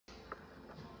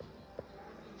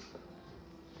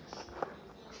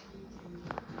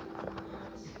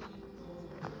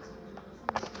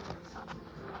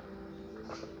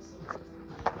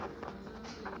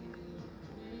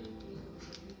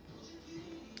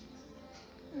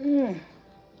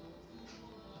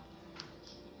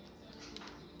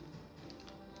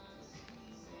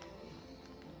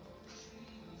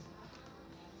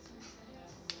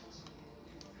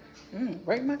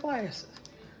break my glasses.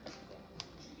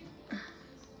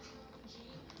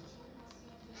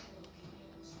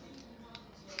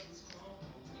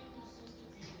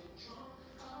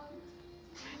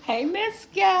 Hey, Miss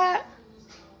Scott.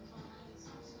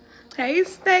 Hey,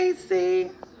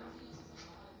 Stacy.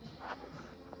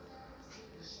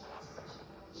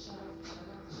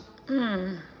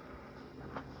 I'm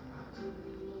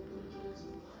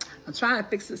trying to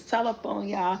fix this telephone,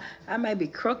 y'all. I may be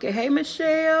crooked. Hey,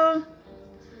 Michelle.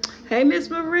 Hey, Miss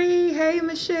Marie. Hey,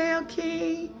 Michelle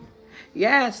King.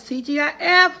 Yes,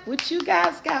 TGIF. What you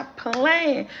guys got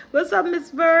planned? What's up,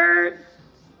 Miss Bird?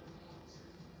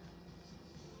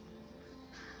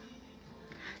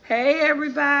 Hey,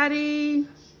 everybody.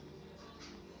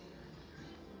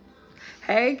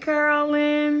 Hey,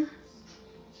 Carolyn.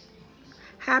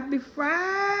 Happy Friday.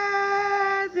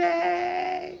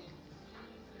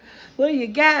 What are you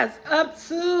guys up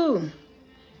to?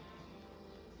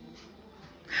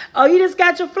 Oh, you just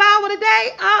got your flower today?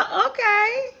 Oh,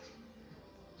 okay.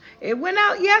 It went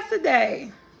out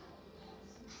yesterday.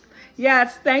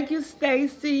 Yes, thank you,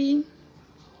 Stacy.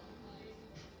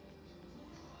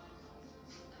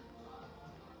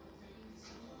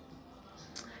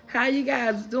 How you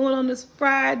guys doing on this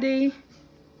Friday?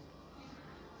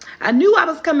 I knew I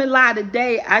was coming live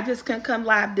today. I just couldn't come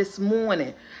live this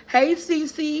morning. Hey,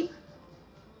 Cece.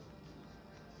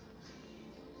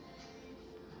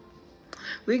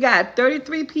 We got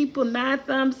 33 people, 9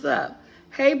 thumbs up.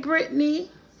 Hey,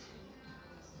 Brittany.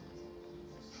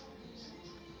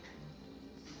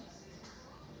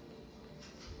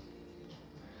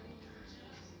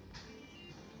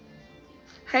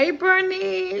 Hey,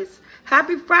 Bernice.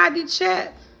 Happy Friday,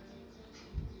 chat.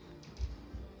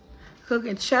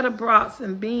 Cooking cheddar brats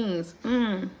and beans.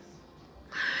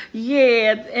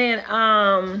 Yeah,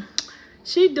 and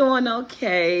she doing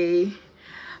okay.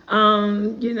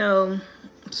 You know,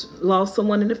 lost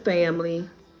someone in the family.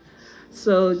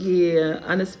 So yeah,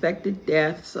 unexpected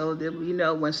death. So that, you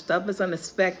know, when stuff is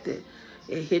unexpected,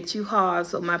 it hits you hard.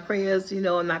 So my prayers, you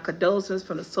know, and my condolences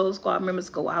from the Soul Squad members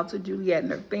go out to Juliet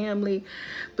and her family.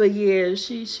 But yeah,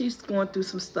 she's going through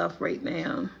some stuff right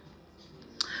now.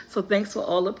 So thanks for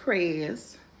all the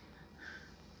prayers.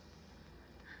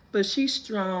 But she's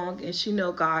strong and she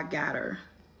know God got her.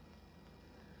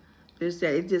 It's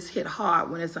that it just hit hard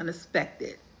when it's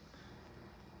unexpected.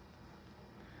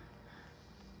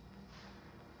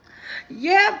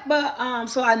 Yeah, but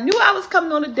so I knew I was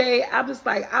coming on today. I was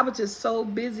just so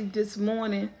busy this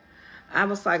morning. I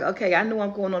was like, okay, I know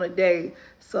I'm going on today.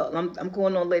 So I'm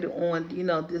going on later on, you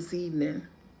know, this evening.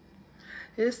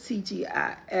 It's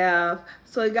TGIF.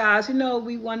 So guys, you know what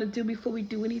we want to do before we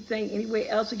do anything anywhere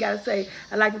else, we got to say,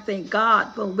 I'd like to thank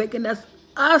God for waking us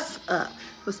up,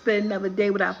 for spending another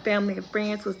day with our family and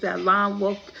friends, because that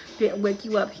alarm didn't wake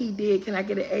you up. He did. Can I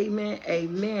get an amen?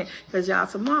 Amen. Because y'all,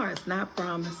 tomorrow is not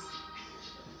promised.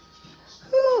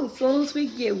 Whew, as soon as we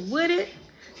get with it,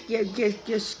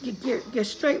 get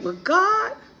straight with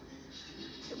God,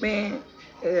 man,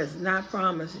 it is not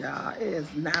promised, y'all. It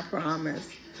is not promised.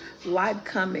 Life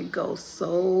come and go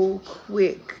so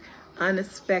quick,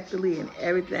 unexpectedly and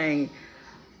everything.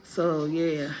 So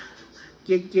yeah,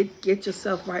 get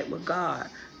yourself right with God,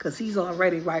 because he's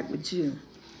already right with you.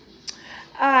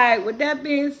 All right, with that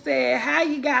being said, how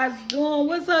you guys doing?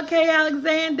 What's up, Kay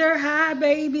Alexander? Hi,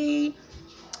 baby.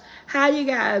 How you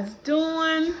guys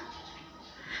doing?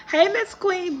 Hey, Miss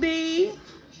Queen B.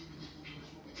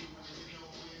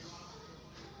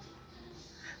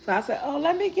 So I said, oh,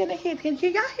 let me get a hit. Can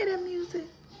y'all hear that music?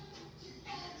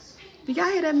 Do y'all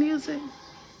hear that music?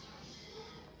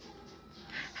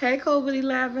 Hey,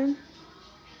 COVID-11.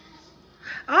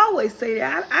 I always say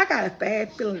that. I got a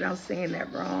bad feeling that I'm saying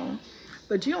that wrong.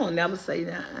 But you don't never say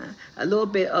that. A little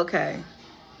bit, okay.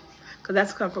 Because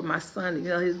that's come from my son. You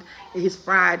know, his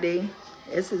Friday.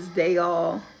 It's his day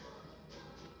off.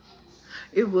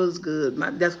 It was good.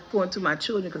 That's according to my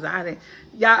children, because I didn't.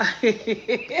 Y'all,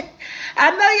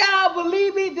 I know y'all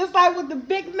believe me. Just like with the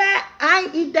Big Mac, I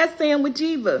ain't eat that sandwich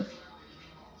either.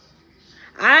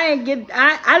 I ain't get.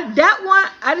 That one,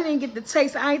 I didn't get the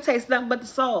taste. I ain't taste nothing but the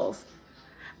sauce.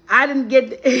 I didn't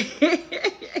get.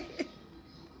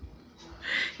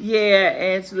 Yeah,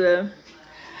 Angela.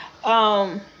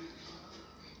 I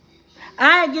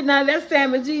ain't getting none of that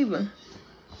sandwich either.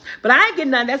 But I ain't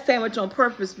getting none of that sandwich on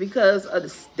purpose because of the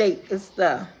steak and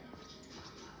stuff.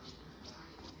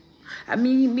 I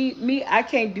mean, me, I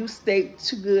can't do steak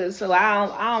too good, so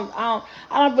I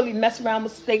don't really mess around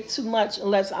with steak too much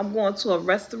unless I'm going to a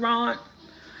restaurant.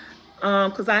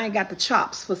 Because I ain't got the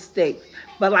chops for steak.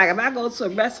 But like if I go to a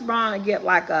restaurant and get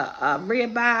like a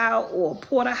ribeye or a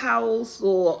porterhouse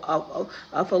or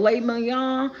a filet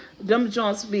mignon, them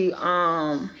joints be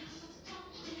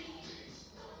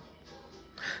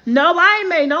no, I ain't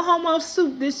made no homemade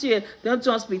soup this year. Them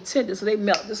joints be tender, so they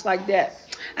melt just like that.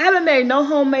 I haven't made no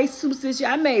homemade soups this year.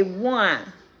 I made one.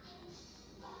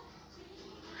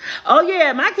 Oh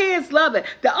yeah, my kids love it.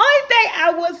 The only thing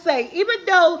I would say, even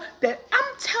though that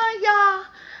I'm telling y'all,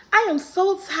 I am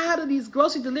so tired of these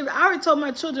grocery deliveries. I already told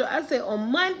my children, I said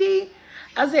on Monday,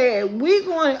 I said,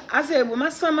 well, my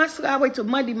son, I wait till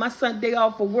Monday, my son day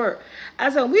off for work. I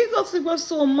said, we go to the grocery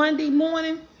store on Monday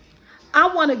morning, I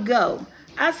want to go.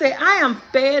 I said, I am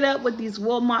fed up with these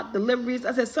Walmart deliveries.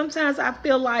 I said, sometimes I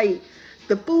feel like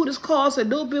the food is cost a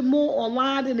little bit more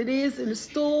online than it is in the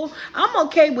store. I'm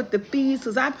okay with the fees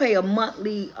because I pay a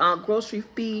monthly grocery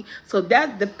fee. So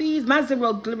that the fees, my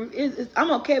zero delivery,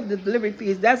 I'm okay with the delivery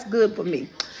fees. That's good for me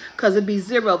because it'd be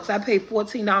zero because I pay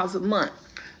 $14 a month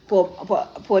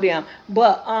for them.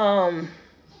 But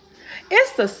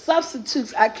it's the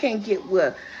substitutes I can't get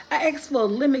with. I asked for a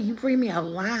limit. You bring me a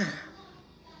lime.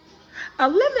 A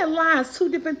lemon lime is two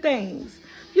different things.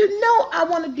 You know I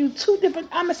want to do two different,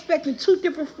 I'm expecting two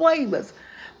different flavors.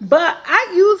 But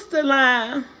I used the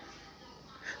lime.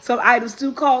 Some items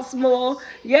do cost more.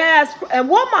 Yes, and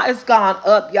Walmart has gone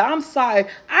up, y'all. I'm sorry.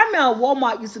 I remember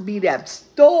Walmart used to be that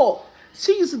store.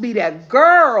 She used to be that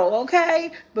girl,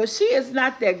 okay? But she is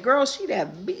not that girl. She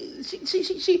that big.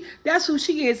 She that's who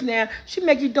she is now. She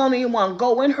make you don't even want to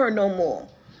go in her no more.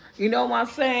 You know what I'm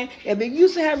saying? If you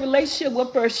used to have a relationship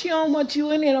with her, she don't want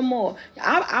you in there no more.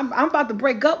 I'm about to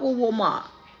break up with Walmart.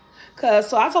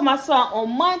 So I told my son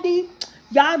on Monday,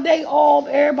 y'all day off,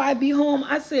 everybody be home.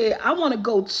 I said, I want to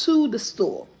go to the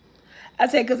store. I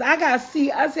said, because I got to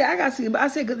see. I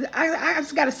said, because I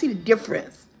just got to see the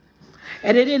difference.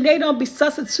 And then they don't be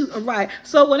substituting right.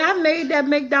 So when I made that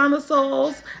McDonald's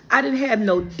sauce, I didn't have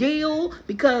no deal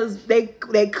because they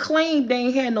claimed they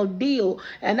ain't had no deal.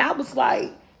 And I was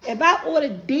like, if I order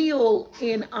deal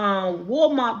in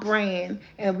Walmart brand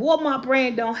and Walmart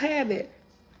brand don't have it,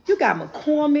 you got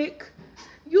McCormick,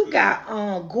 you got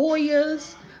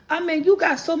Goya's. I mean, you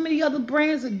got so many other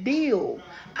brands of deal.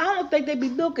 I don't think they be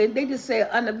looking. They just say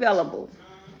unavailable.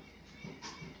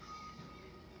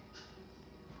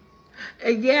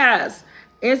 And yes,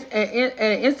 it's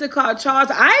an Instacart charge.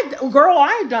 I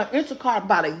ain't done Instacart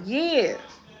about a year.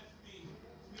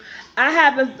 I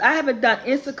haven't done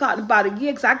Instacart in about a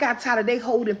year because I got tired of they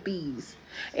holding fees,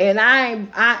 and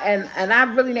I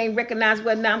really ain't recognized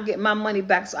whether now I'm getting my money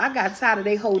back. So I got tired of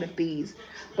they holding fees,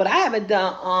 but I haven't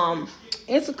done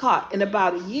Instacart in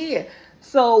about a year.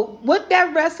 So with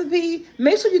that recipe,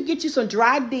 make sure you get you some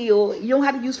dry dill. You don't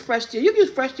have to use fresh dill. You can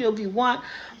use fresh dill if you want,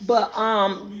 but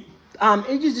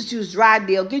you just use dry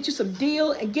dill. Get you some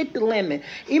dill and get the lemon.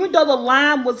 Even though the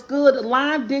lime was good, the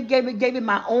lime gave it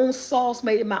my own sauce,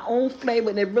 made it my own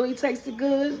flavor, and it really tasted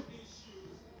good.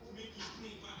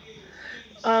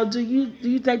 Do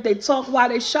you think they talk while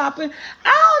they shopping?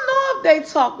 I don't know if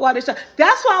they talk while they shopping.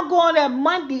 That's why I'm going that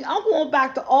Monday. I'm going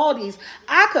back to Aldi's.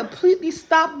 I completely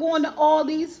stopped going to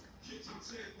Aldi's.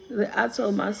 I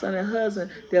told my son and husband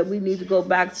that we need to go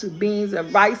back to beans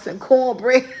and rice and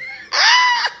cornbread.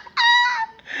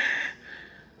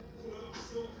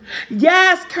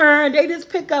 Yes, Kern, they just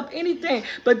pick up anything.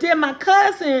 But then my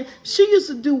cousin, she used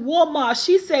to do Walmart.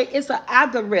 She said it's an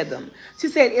algorithm. She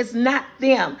said it's not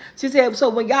them. She said, so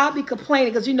when y'all be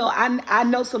complaining, because, you know, I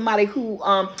know somebody who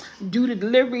do the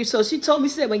delivery. So she told me,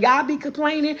 she said, when y'all be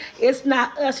complaining, it's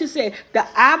not us. She said the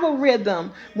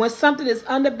algorithm, when something is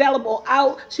unavailable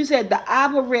out, she said the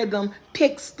algorithm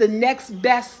picks the next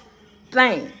best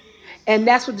thing. And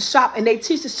that's what and they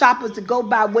teach the shoppers to go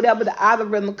by whatever the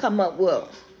algorithm come up with.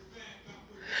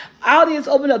 Aldi's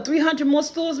opened up 300 more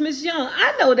stores, Miss Young.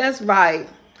 I know that's right.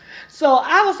 So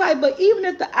I was like, but even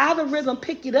if the algorithm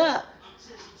pick it up,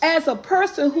 as a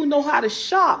person who know how to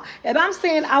shop, if I'm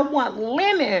saying I want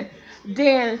lemon,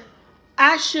 then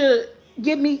I should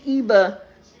give me either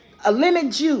a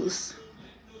lemon juice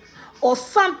or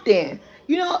something.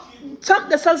 You know, something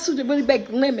that substitutes to really make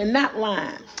lemon, not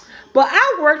lime. But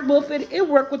I worked with it. It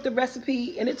worked with the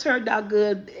recipe, and it turned out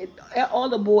good. All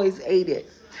the boys ate it.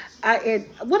 I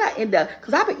end up,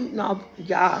 because I've been eating off,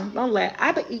 y'all, don't laugh,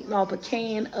 I've been eating off a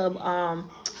can of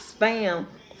Spam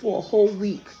for a whole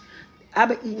week. I've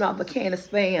been eating off a can of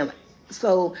Spam.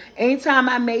 So anytime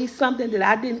I made something that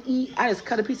I didn't eat, I just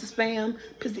cut a piece of Spam,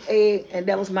 piece of egg, and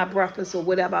that was my breakfast or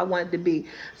whatever I wanted to be.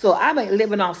 So I've been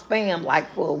living off Spam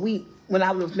like for a week when I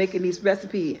was making these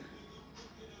recipes.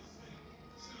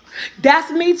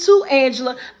 That's me too,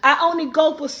 Angela. I only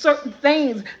go for certain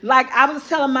things. Like I was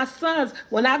telling my sons,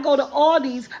 when I go to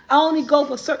Aldi's, I only go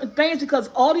for certain things because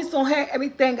Aldi's don't have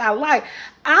everything I like.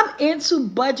 I'm into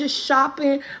budget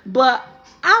shopping, but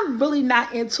I'm really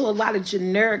not into a lot of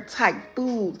generic type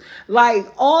foods. Like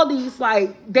Aldi's,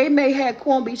 like they may have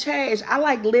corned beef hash. I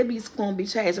like Libby's corned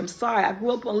beef hash. I'm sorry, I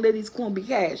grew up on Libby's corned beef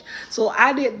hash. So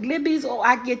I did Libby's, or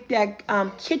I get that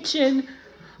kitchen.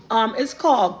 It's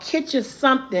called kitchen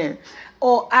something,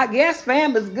 or I guess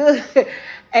fam is good.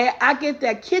 And I get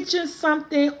that kitchen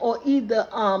something, or either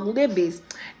Libby's,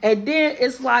 and then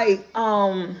it's like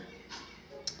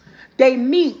they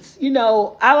meats. You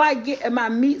know, I like getting my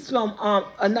meats from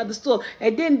another store,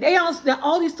 and then they don't.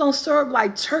 All these don't serve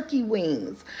like turkey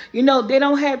wings. You know, they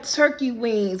don't have turkey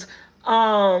wings.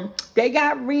 They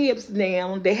got ribs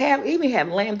now. They even have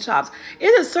lamb chops. It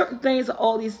is certain things of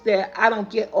all these that I don't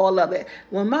get all of it.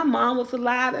 When my mom was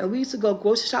alive and we used to go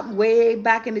grocery shopping way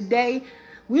back in the day,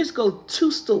 we used to go to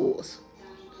 2 stores.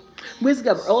 We used to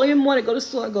get up early in the morning, go to the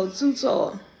store and go to 2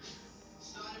 stores.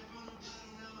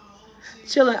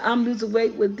 Chilling, I'm losing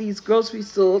weight with these grocery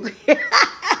stores.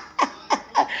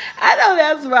 I know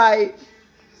that's right.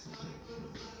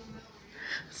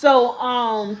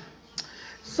 So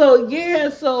yeah,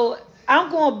 so I'm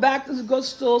going back to the grocery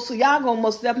store. So y'all gonna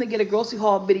most definitely get a grocery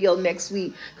haul video next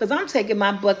week, because I'm taking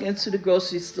my buck into the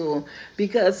grocery store.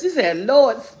 Because she said,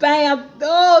 Lord, spam,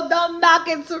 oh, don't knock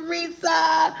it,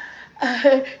 Teresa.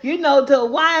 You know, the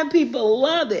Hawaiian people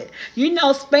love it. You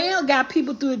know, spam got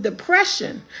people through a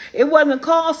depression. It wasn't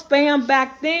called spam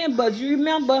back then, but you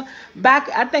remember back,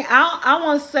 I think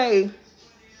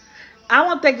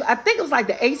it was like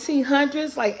the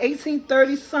 1800s, like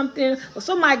 1830 something, or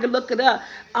somebody could look it up.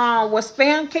 When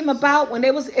spam came about, when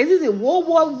there was, is it World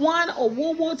War I or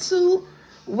World War II?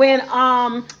 When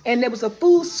and there was a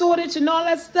food shortage and all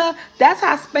that stuff. That's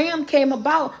how spam came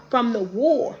about, from the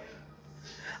war.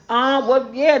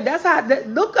 Well, yeah, that's how.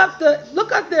 Look up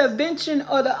the invention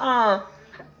of the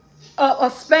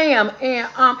of spam, and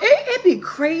it'd be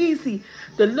crazy.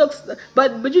 The looks,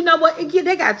 but you know what?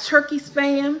 They got turkey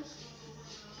spam.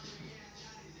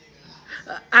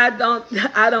 I don't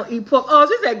eat pork. Oh,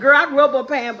 she said, girl, I grew up on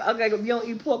Pam. Okay, you don't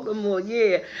eat pork no more.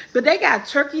 Yeah. But they got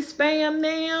turkey spam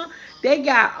now. They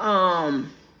got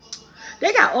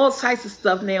all types of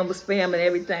stuff now with spam and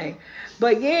everything.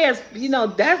 But yes, you know,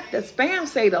 the spam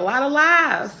saved a lot of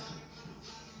lives.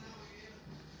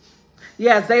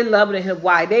 Yes, they love it in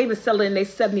Hawaii. They even sell it in their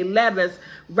 7-Elevens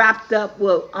wrapped up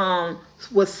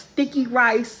with sticky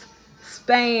rice,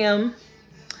 spam.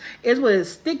 It's with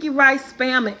sticky rice,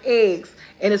 spam, and eggs,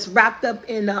 and it's wrapped up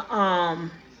in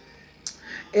a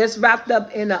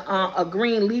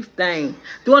green leaf thing.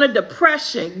 During the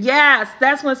Depression, yes,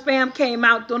 that's when spam came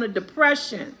out, during the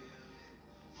Depression.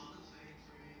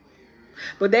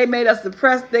 But they made us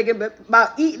depressed thinking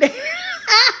about eating.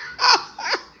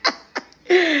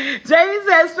 Jamie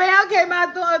said spam came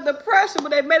out during the Depression, but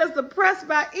they made us depressed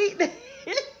about eating.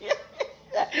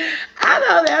 I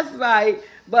know that's right,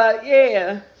 but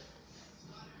yeah.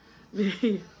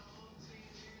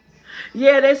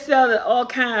 Yeah, they sell it all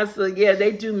kinds of, yeah,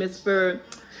 they do, Miss Bird.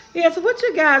 Yeah, so what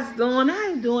you guys doing? I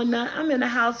ain't doing nothing. I'm in the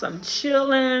house, I'm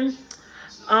chilling.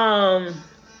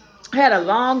 Had a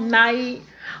long night.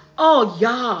 Oh,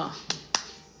 y'all,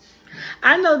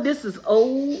 I know this is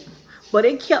old, but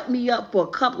it kept me up for a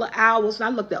couple of hours. And I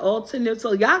looked at alternatives.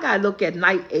 So y'all gotta look at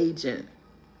Night Agent.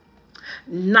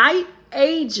 Night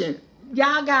Agent.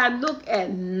 Y'all gotta look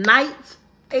at Night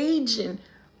Agent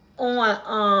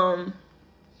on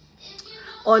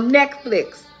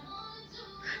Netflix.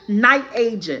 Night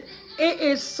Agent. It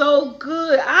is so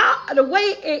good. The way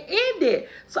it ended.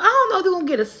 So I don't know if they're gonna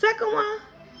get a second one.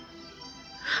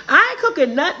 I ain't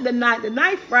cooking nothing tonight.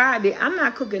 Tonight Friday. I'm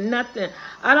not cooking nothing.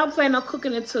 I don't plan on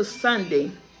cooking until Sunday.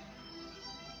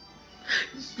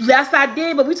 Yes, I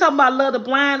did, but we talking about Love the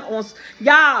Blind on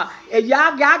y'all. And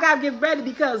y'all gotta get ready,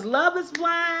 because Love is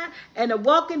Blind and The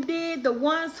Walking Dead, the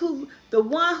ones who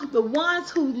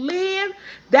live.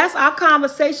 That's our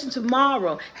conversation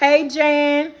tomorrow. Hey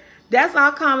Jan, that's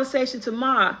our conversation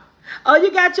tomorrow. Oh,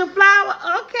 you got your flour?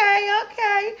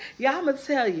 Okay. Yeah, I'm gonna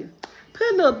tell you.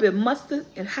 Put a little bit of mustard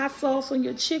and hot sauce on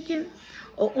your chicken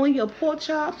or on your pork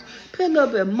chops. Put a little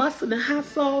bit of mustard and hot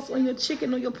sauce on your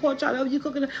chicken, on your pork chop, whatever you're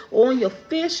cooking, or on your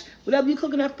fish, whatever you're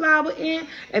cooking that flour in,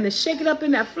 and then shake it up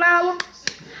in that flour.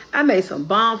 I made some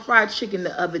bomb fried chicken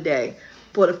the other day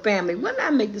for the family. When did I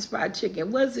make this fried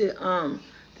chicken? Was it, did I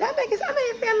make it?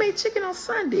 I made chicken on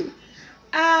Sunday.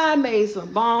 I made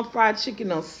some bomb fried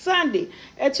chicken on Sunday.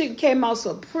 That chicken came out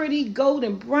so pretty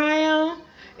golden brown.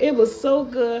 It was so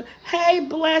good. Hey,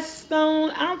 Blessed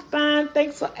Stone, I'm fine.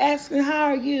 Thanks for asking. How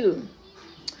are you?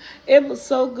 It was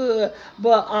so good.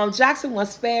 But Jackson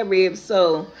wants spare ribs,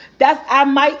 so I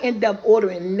might end up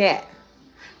ordering that.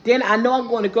 Then I know I'm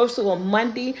going to grocery store on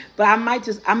Monday, but I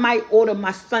might order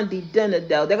my Sunday dinner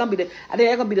though. I think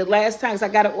they're gonna be the last time. So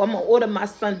I'm gonna order my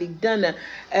Sunday dinner.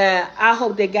 I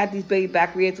hope they got these baby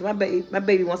back ribs. My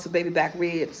baby wants some baby back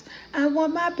ribs. I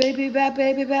want my baby back,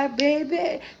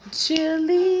 baby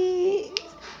chili,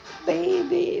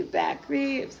 baby back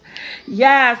ribs.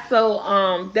 Yeah,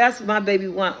 so that's what my baby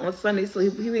want on Sunday. So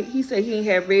he said he ain't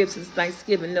had ribs since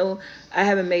Thanksgiving. No, I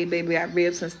haven't made baby back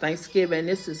ribs since Thanksgiving.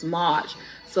 This is March.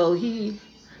 So he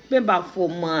been about 4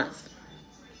 months.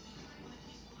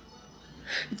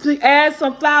 To add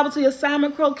some flour to your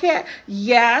salmon croquette,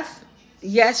 yes.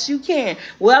 Yes, you can.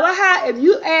 Well, if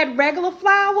you add regular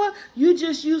flour, you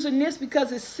just using this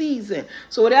because it's seasoned.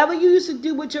 So whatever you used to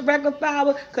do with your regular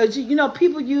flour, because you know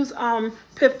people use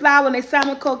put flour in their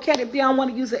salmon croquette if they don't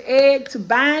want to use an egg to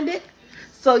bind it.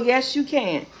 So yes, you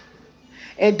can.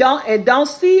 And don't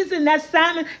season that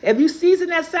salmon. If you season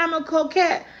that salmon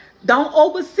croquette, don't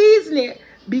over season it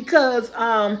because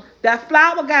that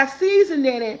flour got seasoned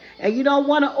in it, and you don't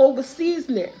want to over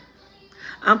season it.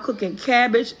 I'm cooking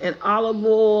cabbage and olive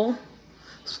oil,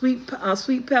 sweet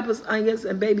peppers, onions,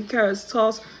 and baby carrots.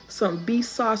 Toss some beef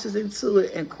sausage into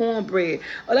it and cornbread.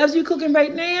 Oh, that's what you cooking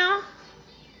right now?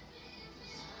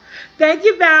 Thank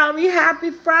you, Valerie.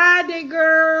 Happy Friday,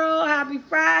 girl. Happy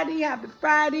Friday. Happy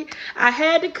Friday. I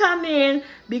had to come in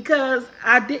because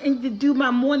I didn't do my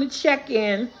morning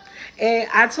check-in. And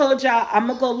I told y'all I'm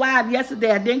going to go live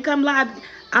yesterday. I didn't come live.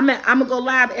 I'm going to go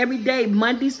live every day,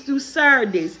 Mondays through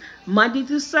Saturdays. Monday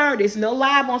through Saturdays. No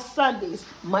live on Sundays.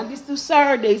 Mondays through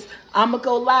Saturdays, I'm going to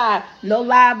go live. No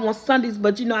live on Sundays.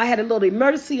 But, you know, I had a little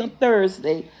emergency on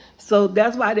Thursday. So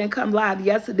that's why I didn't come live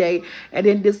yesterday. And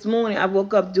then this morning, I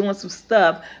woke up doing some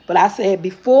stuff. But I said,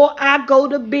 before I go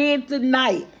to bed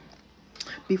tonight,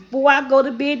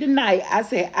 I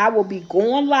said, I will be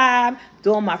going live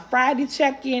doing my Friday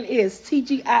check-in. It is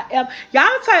TGIF. Y'all,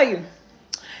 I'll tell you,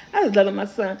 I just love my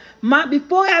son.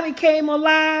 Before I became on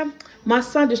live, my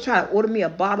son just tried to order me a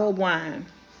bottle of wine.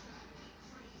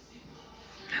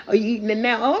 Are you eating it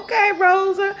now? Okay,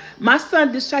 Rosa. My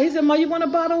son just tried. He said, Mom, you want a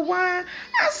bottle of wine?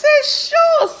 I said,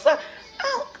 sure, son.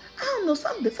 I don't know,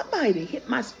 somebody that hit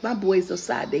my boys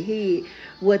upside the head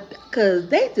because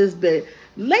they just been,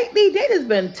 lately, they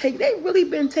really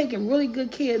been taking really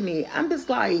good care of me. I'm just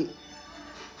like,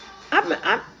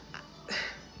 I'm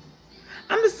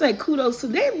just saying kudos. So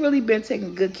they've really been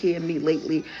taking good care of me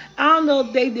lately. I don't know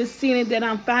if they just seen it that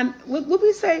I'm fine. What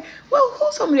we say? Well, who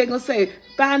told me they're going to say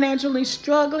financially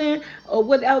struggling or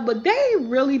whatever? But they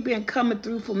really been coming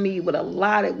through for me with a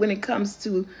lot of, when it comes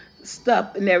to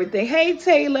stuff and everything. Hey,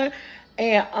 Taylor.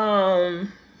 And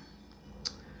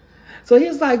so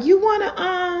he's like, you want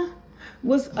to,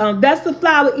 that's the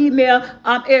flour email.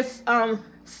 It's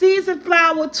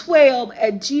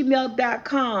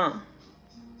seasonflour12@gmail.com.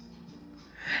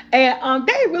 And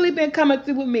they really been coming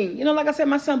through with me. You know, like I said,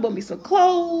 my son bought me some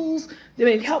clothes. They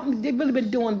been helping me. They really been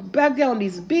doing back down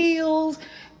these bills.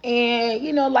 And,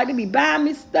 you know, like they be buying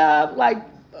me stuff. Like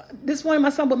this morning,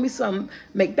 my son bought me some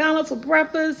McDonald's for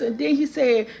breakfast. And then he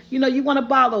said, you know, you want a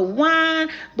bottle of wine?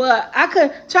 But I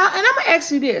could, child, and I'm going to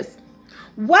ask you this.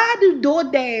 Why do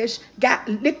DoorDash got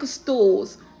liquor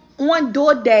stores on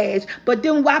DoorDash, but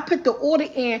then when I put the order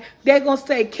in, they're going to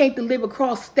say can't deliver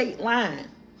across state line?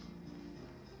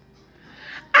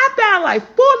 I found like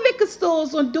 4 liquor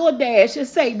stores on DoorDash and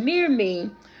say near me.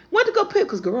 Went to go pick,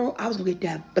 because girl, I was going to get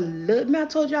that blood. Man, I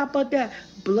told y'all about that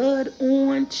blood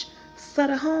orange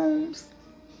Sutter Homes.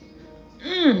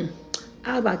 I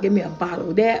was about to give me a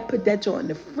bottle of that, put that joint in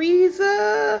the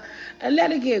freezer, and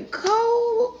let it get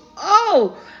cold.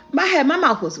 Oh, my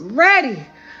mouth was ready.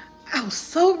 I was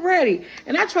so ready.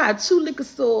 And I tried 2 liquor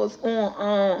stores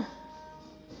on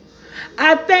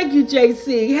I thank you,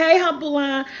 JC. Hey, Humble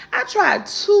Line. I tried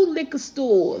 2 liquor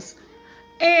stores.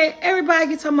 And everybody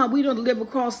gets talking about we don't live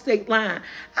across state line.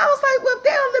 I was like, well, if they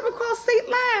don't live across state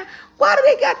line, why do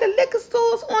they got the liquor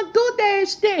stores on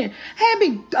DoorDash then? Had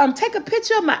me take a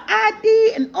picture of my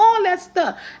ID and all that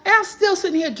stuff. And I'm still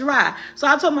sitting here dry. So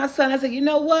I told my son, I said, you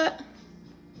know what?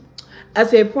 I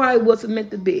said, it probably wasn't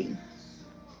meant to be.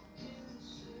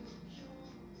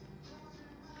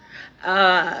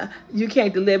 You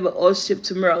can't deliver or ship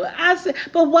to Maryland. I said,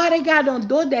 but why they got it on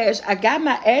DoorDash? I got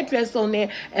my address on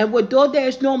there, and what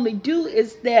DoorDash normally do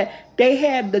is that they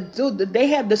have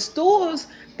the stores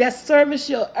that service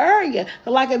your area.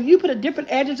 So like if you put a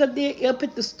different address up there, it'll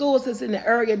put the stores that's in the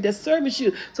area that service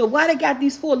you. So why they got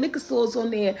these 4 liquor stores on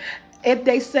there? if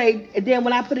they say, and then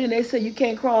when I put it in, they say you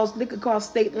can't cross liquor cross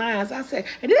state lines. I say,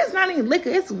 and it's not even liquor,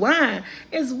 it's wine.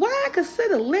 Is wine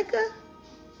considered liquor?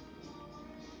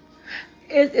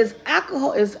 It's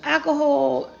alcohol. It's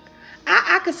alcohol.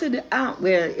 I consider, well,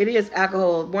 it is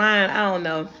alcohol. Wine, I don't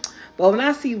know. But when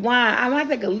I see wine, when I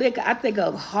think of liquor, I think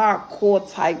of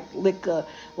hardcore type liquor,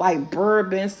 like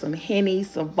bourbon, some Henny,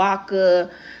 some vodka,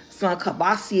 some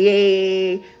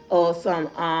Cavassier, or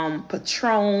some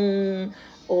Patron,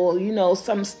 or, you know,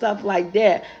 some stuff like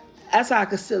that. That's how I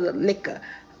consider liquor.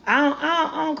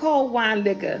 I don't call wine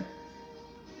liquor.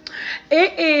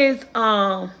 It is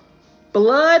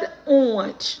Blood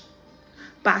Orange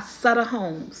by Sutter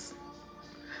Homes.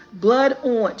 Blood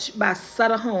Orange by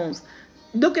Sutter Homes.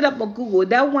 Look it up on Google.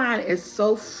 That wine is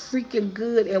so freaking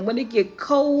good. And when it get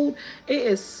cold, it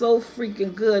is so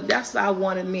freaking good. That's what I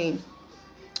wanted me.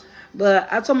 But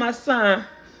I told my son,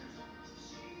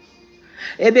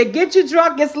 if it get you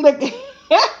drunk, it's liquor.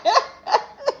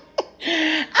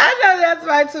 I know that's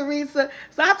right, Teresa.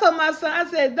 So I told my son, I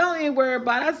said, don't even worry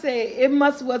about it. I said, it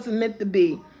wasn't meant to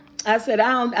be. I said,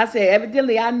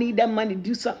 evidently I need that money to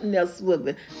do something else with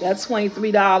it. That's $23,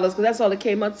 because that's all it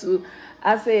came up to.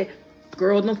 I said,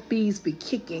 girl, them fees be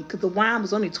kicking, because the wine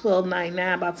was only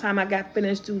 $12.99. By the time I got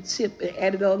finished through tip and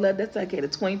added all that, that's like at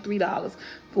 $23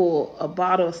 for a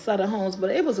bottle of Sutter Homes, but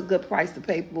it was a good price to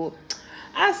pay for.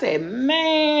 I said,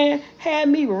 man, had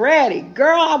me ready.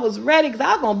 Girl, I was ready, because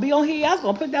I was going to be on here. I was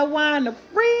going to put that wine in the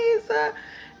freezer,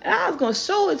 and I was going to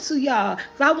show it to y'all,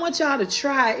 because I want y'all to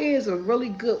try it. It is a really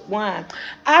good wine.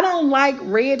 I don't like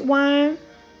red wine.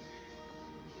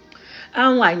 I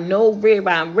don't like no red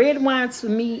wine. Red wine to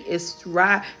me is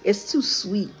dry. It's too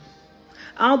sweet.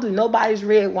 I don't do nobody's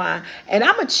red wine. And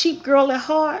I'm a cheap girl at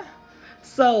heart.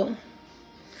 So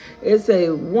it's a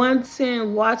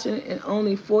 110 watching and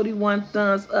only 41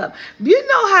 thumbs up. You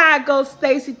know how it goes,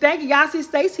 Stacy. Thank you. Y'all see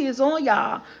Stacy is on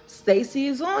y'all. Stacy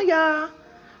is on y'all.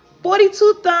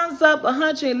 42 thumbs up,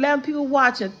 111 people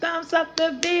watching. Thumbs up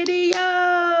the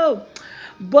video.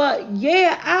 But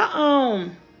yeah,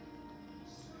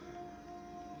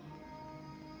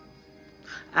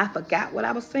 I forgot what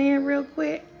I was saying real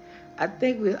quick. I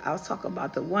was talking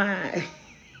about the wine.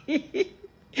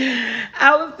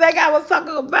 I was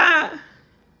talking about,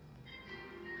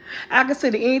 I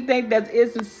consider anything that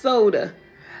isn't soda.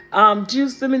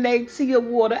 Juice, lemonade, tea, or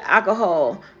water,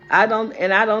 alcohol. I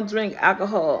don't drink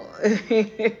alcohol.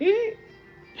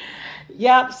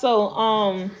 Yep,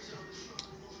 so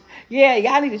yeah,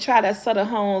 y'all need to try that Sutter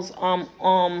Homes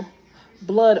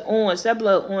Blood Orange. That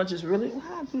Blood Orange is really,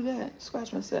 how do that?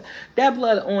 Scratch myself. That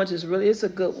Blood Orange is really, it's a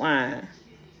good wine.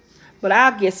 But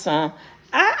I'll get some.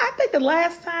 I think the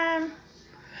last time,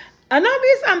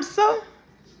 I'm so,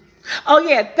 oh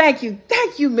yeah, thank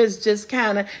you, Miss Just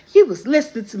Kinda. You was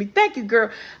listening to me. Thank you,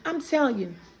 girl. I'm telling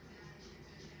you.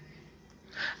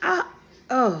 I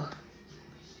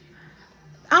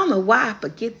don't know why I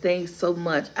forget things so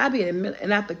much. I be in the middle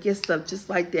and I forget stuff just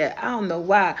like that. I don't know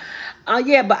why.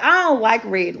 Yeah, but I don't like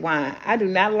red wine. I do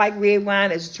not like red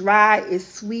wine. It's dry. It's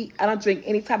sweet. I don't drink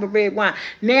any type of red wine.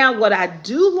 Now, what I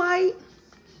do like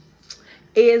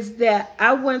is that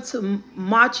I went to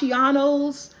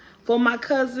Marciano's for my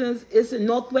cousins. It's in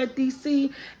Northwest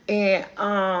DC. And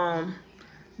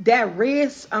that red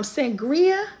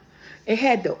sangria, it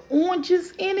had the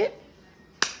oranges in it.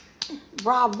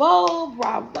 Bravo,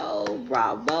 bravo,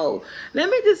 bravo. Let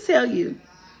me just tell you,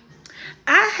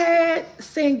 I had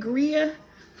sangria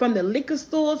from the liquor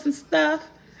stores and stuff.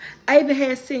 I even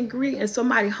had sangria in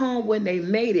somebody's home when they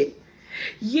made it.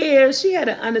 Yeah, she had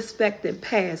an unexpected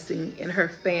passing in her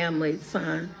family,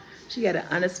 son. She had an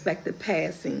unexpected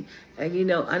passing. And you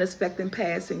know, unexpected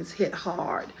passings hit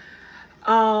hard.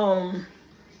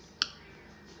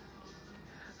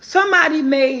 Somebody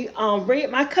made,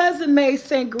 my cousin made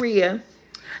sangria.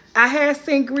 I had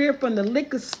sangria from the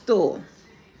liquor store.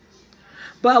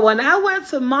 But when I went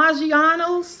to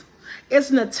Maggiano's, it's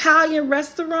an Italian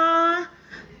restaurant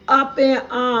up in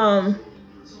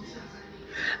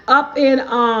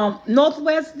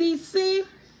Northwest DC.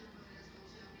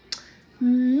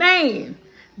 Man,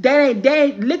 that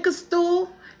ain't liquor store,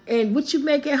 and what you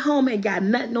make at home ain't got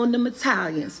nothing on them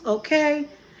Italians, okay?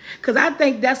 Because I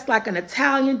think that's like an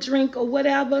Italian drink or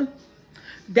whatever.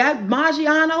 That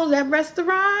Maggiano's, that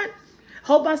restaurant,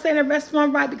 hope I'm saying that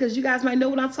restaurant right because you guys might know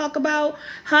what I'm talking about.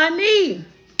 Honey,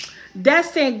 that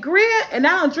sangria, and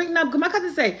I don't drink nothing. Because my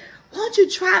cousin say, why don't you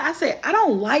try it? I said, I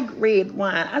don't like red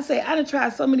wine. I said, I done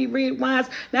tried so many red wines.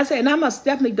 And I said, and I most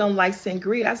definitely don't like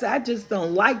sangria. I said, I just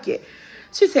don't like it.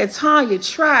 She said, Tanya,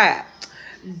 try it.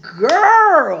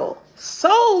 Girl,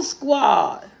 Soul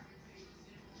Squad.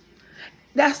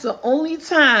 That's the only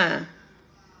time.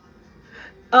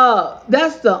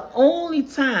 That's the only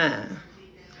time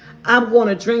I'm going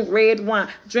to drink red wine,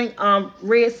 drink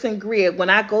red sangria when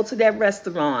I go to that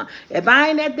restaurant. If I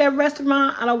ain't at that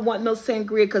restaurant, I don't want no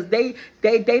sangria because they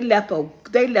left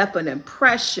an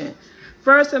impression.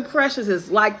 First impressions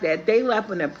is like that. They left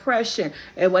an impression.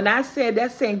 And when I said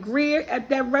that sangria at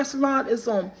that restaurant is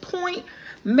on point,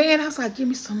 man, I was like, give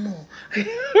me some more.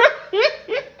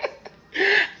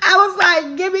 I was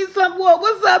like, give me some more.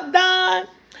 What's up, Don?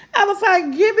 I was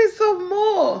like, give me some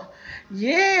more.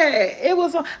 Yeah, it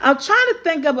was. I'm trying to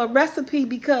think of a recipe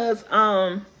because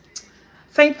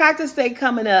St. Patrick's Day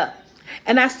coming up,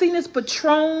 and I seen this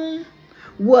Patron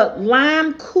with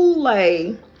lime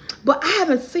Kool-Aid, but I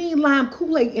haven't seen lime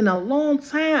Kool-Aid in a long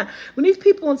time. When these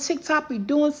people on TikTok be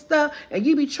doing stuff and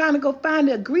you be trying to go find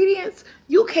the ingredients,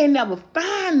 you can't never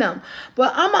find them.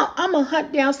 But I'm a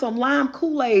hunt down some lime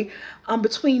Kool-Aid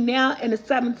between now and the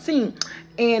 17th,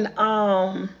 and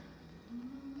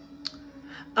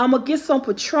I'm going to get some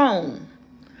Patron.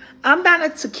 I'm not a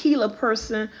tequila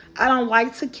person. I don't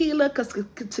like tequila because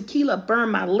tequila burn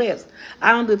my lips.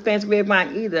 I don't do fancy red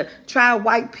wine either. Try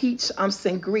white peach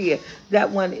sangria.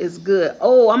 That one is good.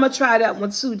 Oh, I'm going to try that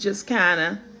one too, just kind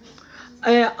of.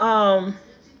 And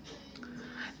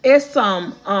it's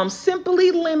some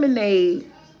Simply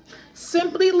Lemonade.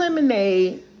 Simply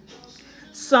Lemonade.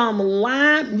 Some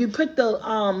lime. You put the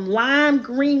lime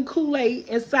green Kool-Aid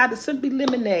inside the Simply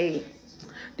Lemonade.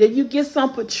 Then you get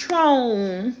some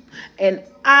Patron and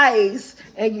ice,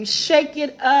 and you shake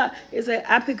it up. It's an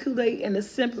apple Kool-Aid and a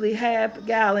Simply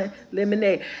half-gallon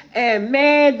lemonade. And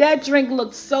man, that drink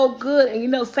looks so good. And you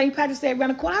know, St. Patrick's Day around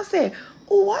the corner. I said,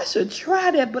 oh, I should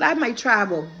try that, but I might try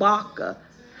with vodka.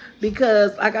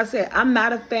 Because, like I said, I'm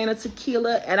not a fan of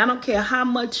tequila, and I don't care how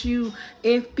much you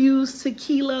infuse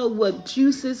tequila with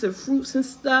juices and fruits and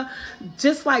stuff.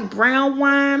 Just like brown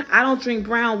wine, I don't drink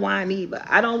brown wine either.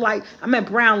 I'm at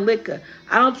brown liquor.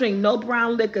 I don't drink no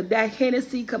brown liquor. That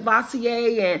Hennessy,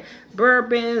 Cavassier, and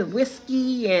bourbon,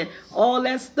 whiskey, and all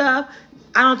that stuff,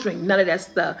 I don't drink none of that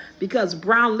stuff because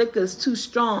brown liquor is too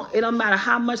strong. It don't matter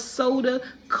how much soda,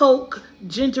 Coke,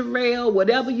 ginger ale,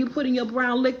 whatever you put in your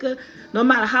brown liquor, no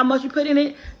matter how much you put in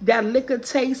it, that liquor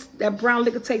taste, that brown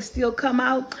liquor taste still come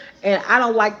out, and I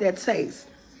don't like that taste.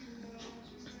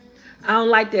 I don't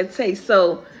like that taste.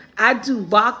 So I do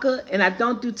vodka and I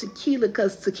don't do tequila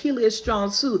because tequila is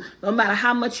strong too. No matter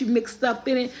how much you mix stuff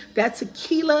in it, that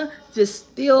tequila just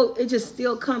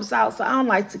still comes out. So I don't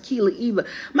like tequila either.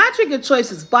 My drinking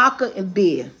choice is vodka and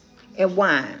beer and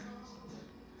wine.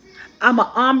 I'm an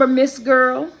Amber Mist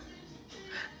girl.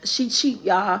 She cheap,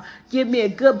 y'all. Give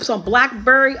me some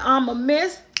blackberry Amber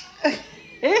Mist.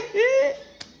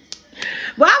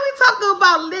 Why are we talking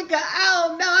about liquor? I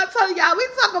don't know. I told y'all we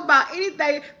talk about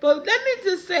anything. But let me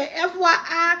just say,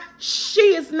 FYI,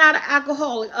 she is not an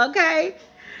alcoholic, okay?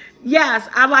 Yes,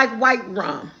 I like white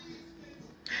rum.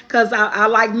 Because I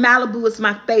like Malibu. It's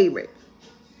my favorite.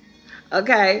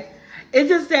 Okay? It's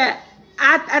just that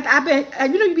I've been,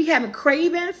 you know, you be having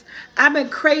cravings. I've been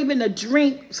craving a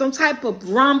drink, some type of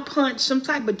rum punch, some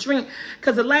type of drink.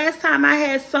 Because the last time I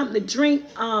had something to drink,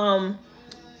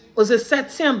 was in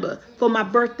September for my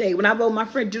birthday. When I wrote my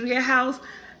friend Julia's house,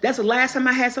 that's the last time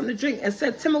I had something to drink. And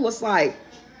September was like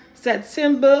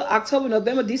September, October,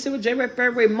 November, December, January,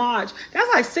 February, March. That's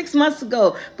like 6 months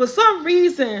ago. For some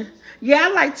reason, yeah, I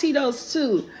like Tito's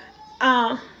too.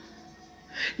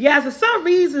 Yeah, for some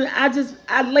reason, I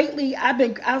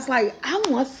was like, I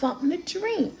want something to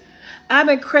drink. I've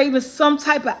been craving some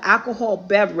type of alcohol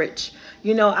beverage.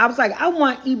 You know, I was like, I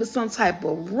want either some type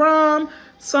of rum,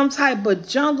 some type of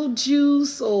jungle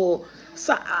juice, or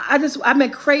so I've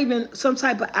been craving some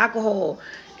type of alcohol.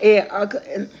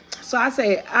 And so I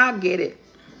said, I'll get it.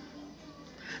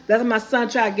 That's why my son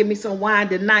tried to give me some wine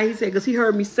tonight. He said, because he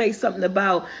heard me say something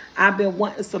about I've been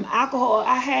wanting some alcohol.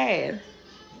 I had.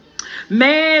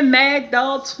 Man, Mad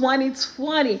Dog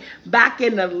 2020, back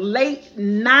in the late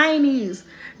 90s.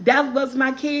 That was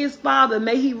my kid's father.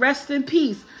 May he rest in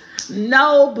peace.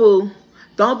 No, boo.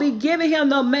 Don't be giving him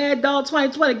no Mad Dog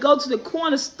 2020. Go to the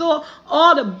corner store.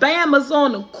 All the Bammers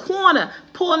on the corner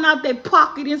pulling out their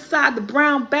pocket inside the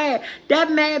brown bag.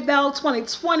 That Mad Dog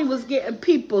 2020 was getting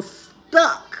people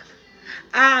stuck.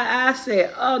 I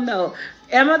said, oh no.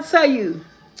 And I'm going to tell you.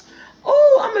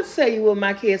 Oh, I'm going to tell you what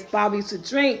my kid's father used to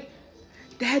drink.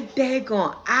 That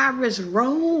daggone Irish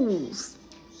Rose.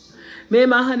 Me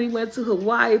and my honey went to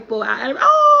Hawaii for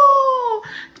oh,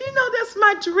 you know, that's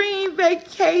my dream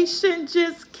vacation,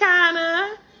 just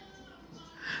kinda.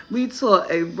 We toured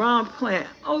a rum plant.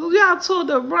 Oh, y'all toured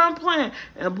the rum plant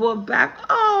and brought back,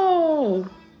 oh,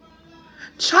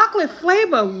 Chocolate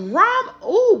flavor rum.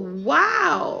 Oh,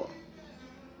 wow.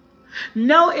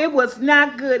 No, it was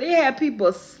not good. It had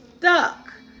people stuck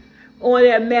on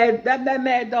that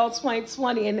Mad Dog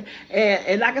 2020,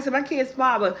 and like I said, my kid's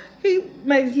father,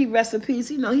 he rest in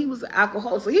peace. You know, he was an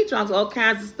alcoholic, so he drank all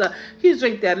kinds of stuff. He used to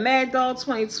drink that Mad Dog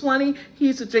 2020. He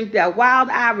used to drink that Wild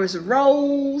Irish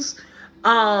Rose.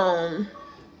 I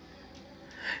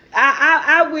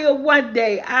will one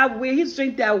day. I will. He used to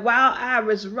drink that Wild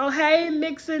Irish Rose. Hey,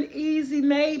 mixing easy,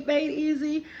 made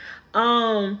easy.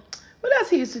 What else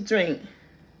he used to drink?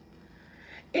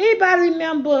 Anybody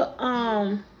remember?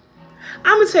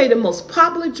 I'm gonna tell you the most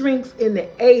popular drinks in the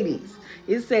 80s.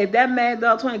 It said that Mad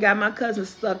Dog 20 got my cousin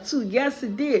stuck too. Yes,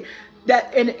 it did.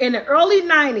 That in the early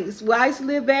 90s, where I used to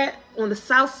live at on the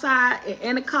south side in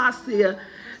Anacostia,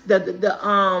 the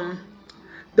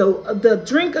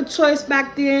drink of choice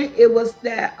back then, it was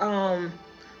that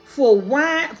for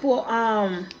wine, for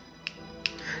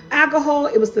alcohol,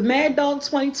 it was the Mad Dog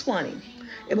 2020.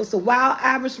 It was the Wild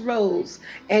Irish Rose.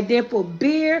 And then for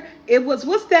beer, it was,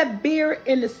 what's that beer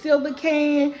in the silver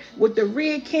can with the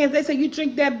red cans? They say you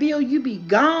drink that beer, you be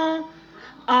gone.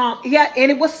 Yeah,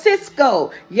 and it was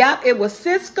Cisco. Yep, it was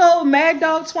Cisco, Mad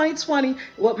Dog 2020.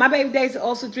 Well, my baby days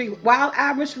also drink Wild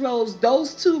Irish Rose.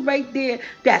 Those two right there,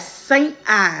 that's St.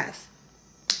 Ives.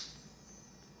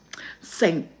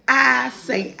 St. Ives,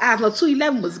 St. Ives. No,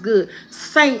 211 was good.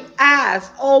 St. Ives,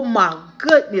 oh my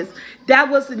goodness. That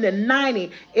was in the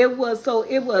 90s. It was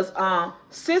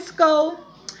Cisco,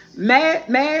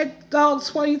 Mad Dog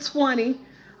 2020,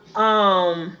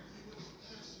 a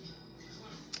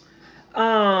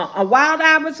Wild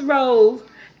Irish Rose,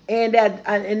 and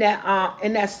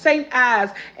that St.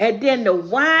 Ives, and then the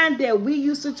wine that we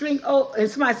used to drink. Oh, and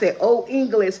somebody said Old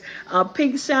English,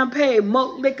 pink champagne,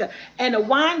 malt liquor, and the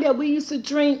wine that we used to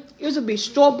drink used to be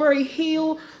Strawberry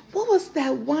Hill. What was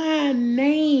that wine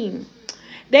name?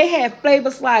 They had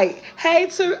flavors like, hey,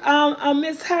 to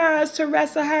Miss Harris,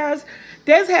 Teresa Harris.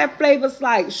 They had flavors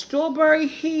like Strawberry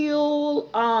Hill.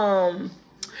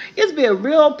 It's been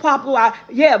real popular.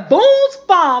 Yeah, Boone's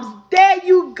Farms. There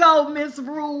you go, Miss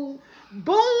Rule.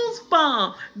 Boone's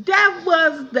Farm. That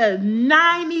was the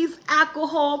 90s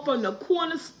alcohol from the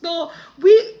corner store.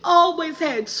 We always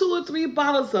had 2 or 3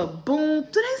 bottles of Boone.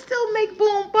 Do they still make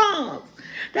Boone Bombs?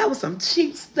 That was some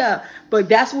cheap stuff, but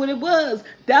that's what it was.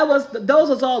 Those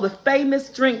was all the famous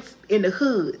drinks in the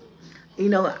hood. You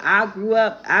know, I grew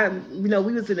up, we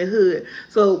was in the hood.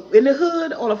 So in the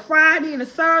hood on a Friday and a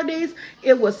Saturdays,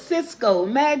 it was Cisco,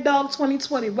 Mad Dog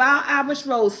 2020, Wild Irish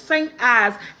Rose, St.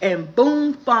 Ives, and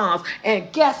Boone Farms.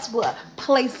 And guess what?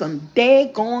 Play some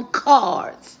daggone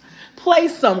cards. Play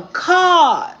some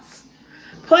cards.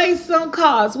 Play some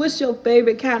cards. What's your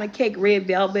favorite kind of cake? Red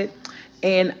velvet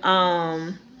and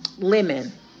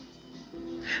lemon.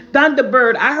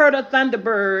 Thunderbird. I heard of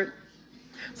Thunderbird.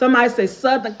 Somebody say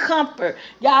Southern Comfort.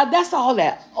 Y'all, that's all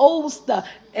that old stuff.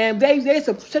 And they used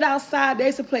to sit outside. They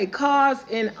used to play cards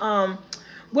and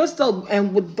with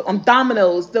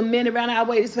dominoes. The men around our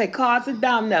way, they used to play cards and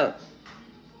dominoes.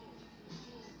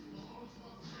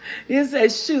 He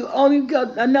said, shoot, only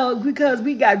because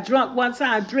we got drunk one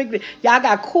time drinking. Y'all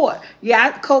got caught.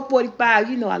 Yeah, Coke 45.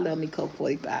 You know I love me Coke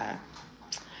 45.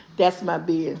 That's my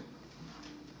beer.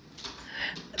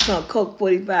 Some Coke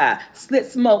 45. Slit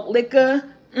smoke liquor.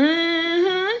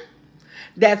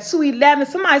 That 211.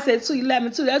 Somebody said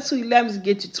 211 too. That 211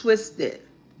 get you twisted.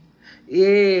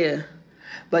 Yeah.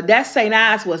 But that St.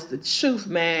 Ives was the truth,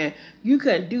 man. You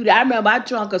couldn't do that. I remember I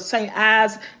drunk a St.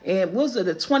 Ives, and what was it,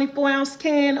 a 24-ounce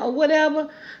can or whatever?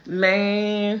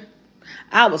 Man,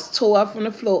 I was tore up from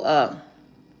the floor up.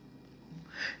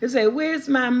 They say, where's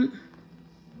my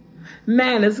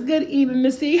manners? Good evening,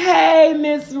 Missy. Hey,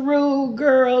 Miss Rue,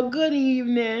 girl. Good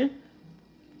evening.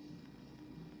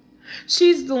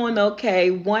 She's doing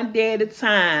okay, one day at a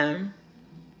time.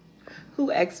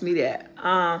 Who asked me that?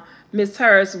 Miss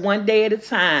Hurst, one day at a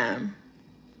time.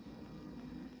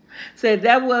 Said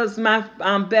that was my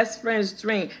best friend's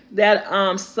drink,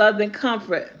 that Southern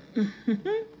Comfort.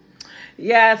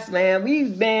 Yes, man.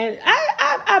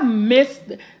 I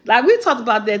missed it. Like, we talked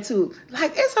about that too.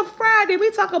 Like, it's a Friday.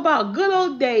 We talk about good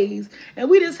old days. And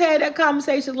we just had that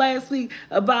conversation last week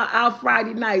about our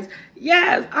Friday nights.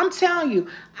 Yes, I'm telling you.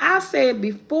 I said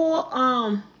before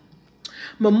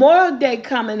Memorial Day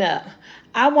coming up,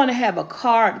 I want to have a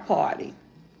card party.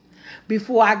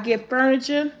 Before I get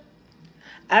furniture,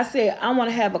 I said I want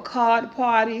to have a card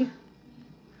party.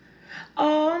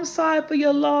 Oh, I'm sorry for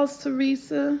your loss,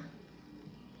 Teresa.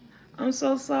 I'm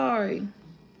so sorry.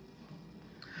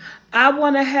 I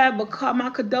want to have my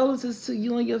condolences to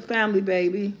you and your family,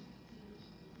 baby.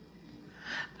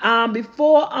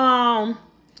 Before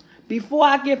before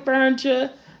I get furniture,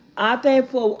 I think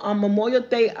for Memorial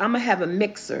Day, I'm going to have a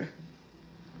mixer.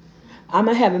 I'm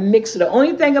going to have a mixer. The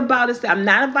only thing about it is that I'm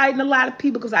not inviting a lot of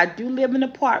people because I do live in an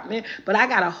apartment, but I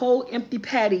got a whole empty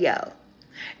patio.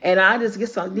 And I just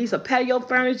need some patio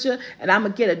furniture, and I'm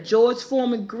going to get a George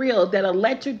Foreman grill, that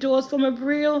electric George Foreman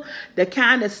grill, the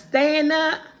kind of stand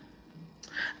up.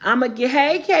 I'm going to get,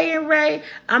 hey, Kay and Ray,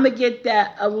 I'm going to get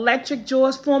that electric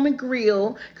George Foreman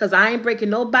grill because I ain't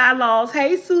breaking no bylaws.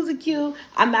 Hey, Susie Q,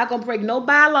 I'm not going to break no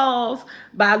bylaws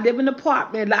by living in an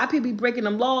apartment. A lot of people be breaking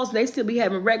them laws, and they still be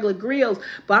having regular grills.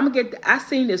 But I'm going to get, I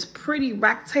seen this pretty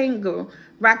rectangular,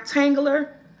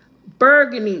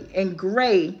 burgundy and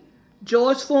gray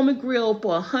George Foreman grill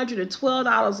for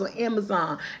 $112 on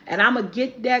Amazon. And I'm going to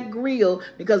get that grill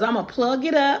because I'm going to plug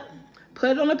it up, put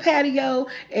it on the patio,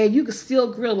 and you can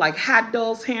still grill like hot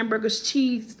dogs, hamburgers,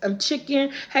 cheese,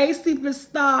 chicken. Hey, Sleepless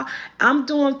Star, I'm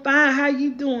doing fine. How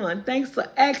you doing? Thanks for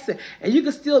asking. And you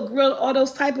can still grill all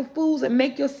those type of foods and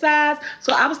make your size.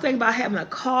 So I was thinking about having a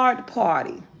card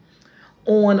party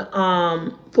on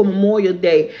for Memorial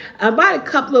Day. I invited a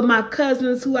couple of my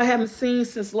cousins who I haven't seen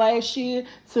since last year,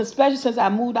 especially since I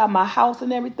moved out of my house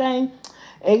and everything.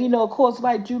 And you know, of course,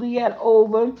 like Juliet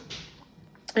over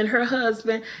and her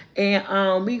husband,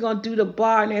 and we gonna do the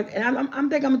bar and everything. And I'm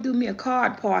thinking I'm gonna do me a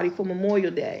card party for Memorial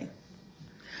Day.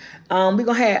 We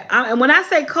gonna have, and when I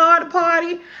say card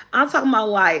party, I'm talking about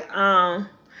like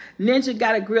Ninja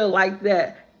got a grill like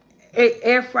that,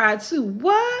 air fried too.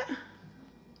 What?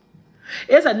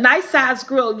 It's a nice size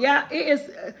grill. Yeah, it is.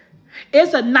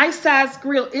 It's a nice size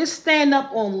grill. It's stand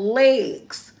up on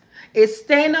legs. It's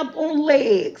stand up on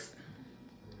legs.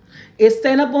 It's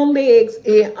stand up on legs.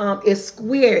 It's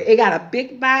square. It got a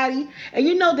big body. And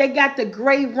you know they got the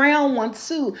gray round one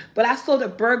too. But I saw the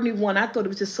burgundy one. I thought it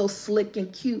was just so slick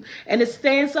and cute. And it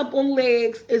stands up on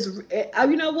legs.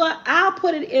 You know what? I'll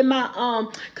put it in my,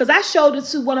 because I showed it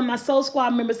to one of my Soul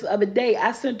Squad members the other day.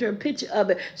 I sent her a picture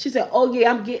of it. She said, oh yeah,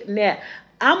 I'm getting that.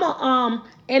 I'm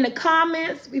in the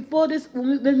comments before this,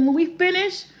 when we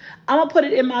finish, I'm going to put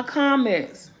it in my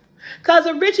comments.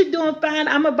 Cousin Richard doing fine.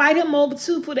 I'm going to invite him over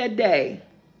too for that day.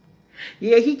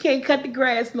 Yeah, he can't cut the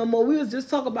grass no more. We was just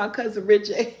talking about Cousin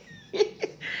Richard.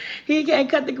 He can't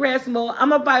cut the grass no more. I'm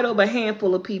going to invite over a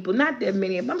handful of people. Not that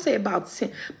many. I'm saying about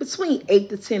 10, between 8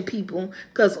 to 10 people.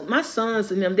 Because my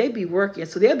sons and them, they be working.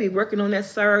 So they'll be working on that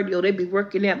Saturday, or they'll be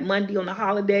working that Monday on the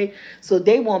holiday. So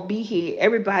they won't be here.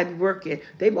 Everybody be working.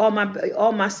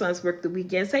 All my sons work the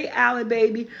weekends. Say, Allie,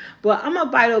 baby. But I'm going to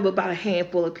invite over about a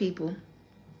handful of people.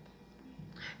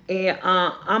 And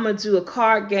I'm going to do a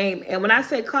card game. And when I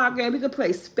say card game, we can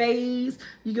play spades.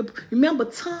 You can remember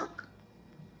Tunk?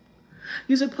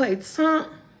 You should play Tunk.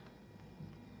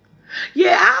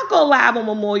 Yeah, I'll go live on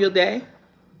Memorial Day.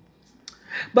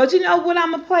 But you know what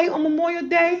I'm going to play on Memorial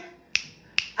Day?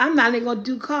 I'm not even going to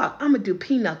do card. I'm going to do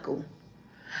pinochle.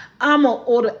 I'm going to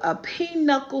order a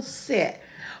pinochle set.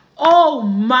 Oh,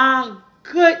 my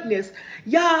goodness.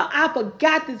 Y'all, I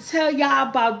forgot to tell y'all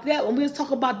about that when we was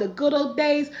talking about the good old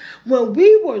days when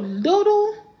we were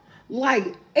little,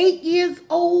 like 8 years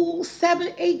old,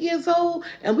 7, 8 years old,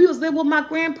 and we was living with my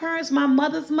grandparents, my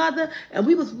mother's mother, and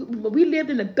we lived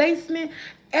in the basement.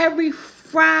 Every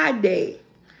Friday,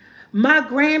 my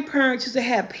grandparents used to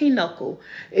have pinochle.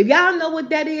 If y'all know what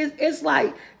that is, it's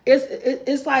like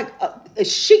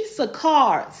sheets of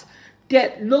cards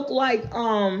that look like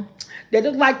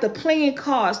the playing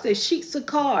cards. They're sheets of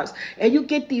cards. And you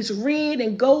get these red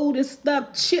and gold and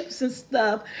stuff, chips and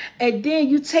stuff. And then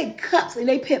you take cups and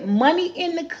they put money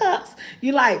in the cups.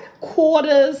 You like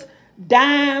quarters,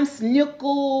 dimes,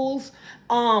 nickels,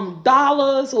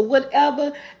 dollars or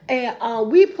whatever.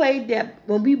 And we played that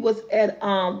when we was at,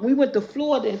 we went to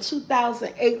Florida in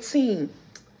 2018.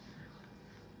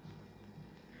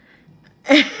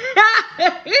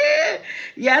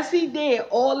 Yes, he did.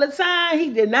 All the time.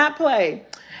 He did not play.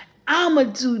 I'm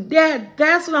going to do that.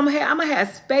 That's what I'm going to have. I'm going to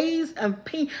have spades and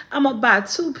I'm going to buy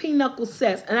 2 pinochle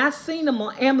sets. And I seen them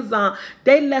on Amazon.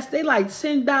 They like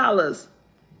 $10.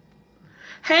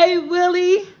 Hey,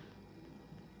 Willie.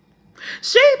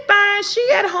 She fine. She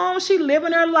at home. She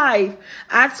living her life.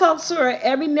 I talk to her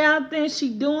every now and then. She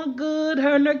doing good.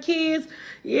 Her and her kids.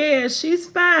 Yeah, she's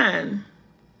fine.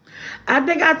 I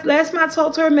think last time I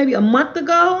talked to her maybe a month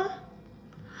ago.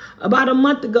 About a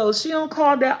month ago. She don't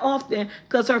call that often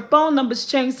because her phone numbers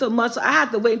changed so much. So I have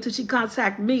to wait until she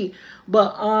contact me.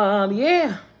 But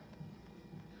yeah.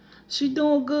 She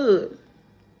doing good.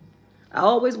 I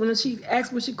always, when she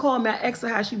called me, I asked her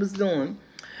how she was doing.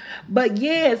 But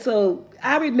yeah, so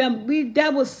I remember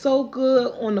that was so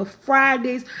good on the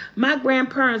Fridays. My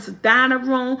grandparents' dining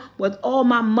room with all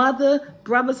my mother,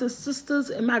 brothers and sisters,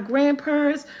 and my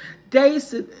grandparents. They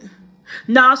used to.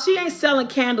 No, she ain't selling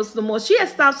candles no more. She had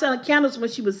stopped selling candles when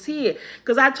she was here.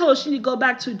 Because I told her she need to go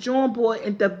back to the drawing board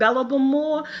and develop them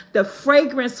more. The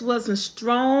fragrance wasn't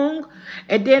strong.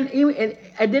 And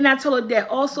then I told her that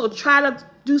also try to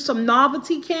do some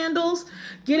novelty candles.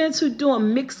 Get into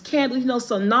doing mixed candles, you know,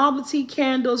 some novelty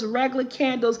candles, regular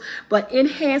candles, but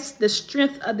enhance the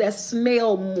strength of that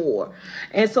smell more.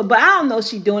 And so, but I don't know if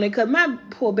she's doing it because my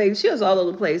poor baby, she was all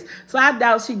over the place. So I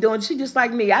doubt she's doing it. She just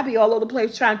like me. I be all over the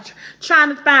place trying to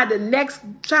find the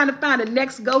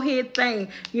next go ahead thing.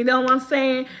 You know what I'm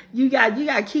saying? You got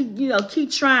keep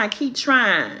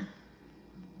trying.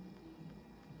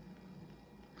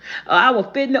 Oh, I will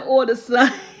fit in the order,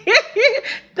 son.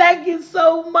 Thank you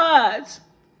so much.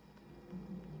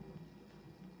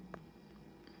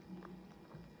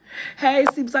 Hey,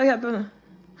 seems like having.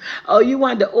 Oh, you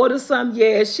wanted to order some?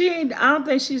 Yeah, she ain't. I don't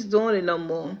think she's doing it no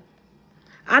more.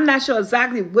 I'm not sure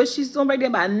exactly what she's doing right there,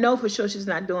 but I know for sure she's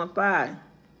not doing fine.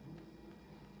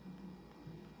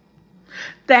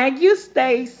 Thank you,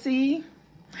 Stacy.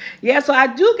 Yeah, so I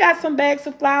do got some bags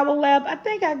of flour left. I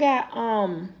think I got how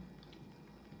many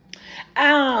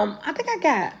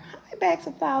bags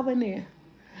of flour in there?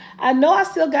 I know I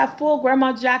still got 4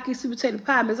 Grandma Jackie's sweet potato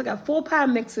pie mixes. I got 4 pie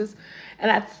mixes, and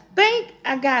I think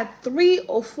I got 3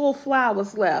 or 4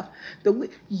 flours left.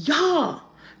 Y'all,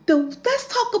 let's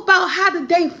talk about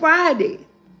Holiday Friday.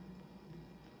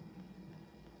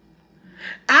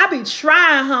 I be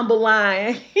trying, humble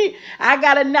lion.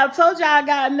 Told y'all I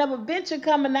got another venture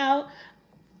coming out.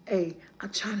 Hey, I'm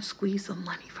trying to squeeze some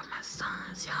money from my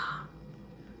sons, y'all.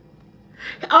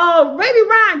 Oh, Baby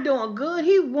Ryan doing good.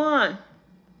 He won.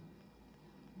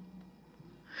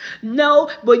 No,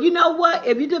 but you know what?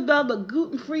 If you develop a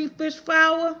gluten-free fish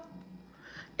flour,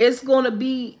 it's going to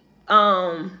be,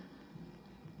 because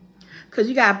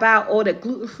you got to buy all the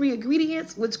gluten-free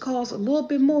ingredients, which costs a little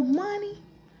bit more money.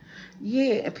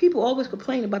 Yeah, and people always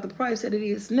complain about the price that it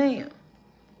is now.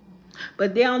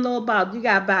 But they don't know about, you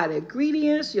got to buy the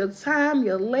ingredients, your time,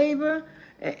 your labor,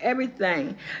 and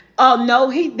everything. Oh,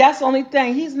 no, that's the only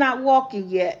thing. He's not walking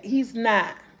yet. He's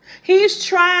not. He's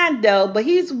trying, though, but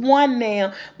he's one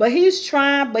now. But he's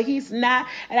trying, but he's not.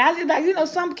 And I just like, you know,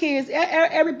 some kids,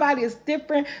 everybody is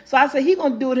different. So I said, he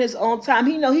going to do it his own time.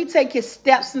 He take his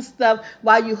steps and stuff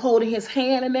while you holding his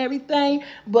hand and everything.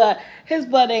 But his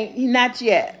butt ain't, not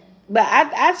yet. But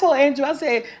I told Andrew, I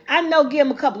said, I know, give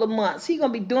him a couple of months. He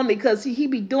going to be doing it because he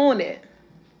be doing it.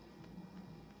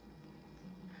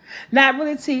 Not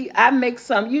really, T. I make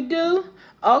some. You do?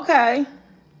 Okay.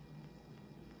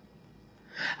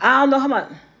 I don't know how much.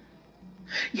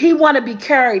 He want to be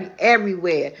carried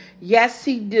everywhere. Yes,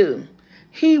 he do.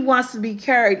 He wants to be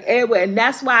carried everywhere. And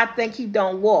that's why I think he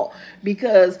don't walk.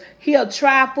 Because he'll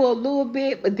try for a little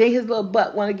bit, but then his little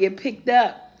butt want to get picked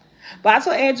up. But I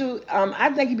told Andrew,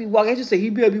 I think he'd be walking. Andrew said he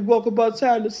better be walking by the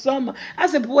time of the summer. I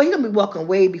said, boy, he's going to be walking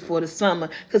way before the summer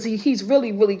because he's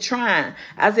really, really trying.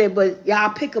 I said, but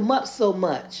y'all pick him up so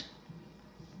much.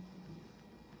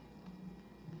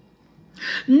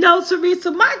 No,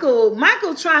 Teresa, Michael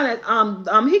trying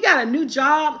to, he got a new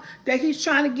job that he's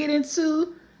trying to get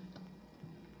into.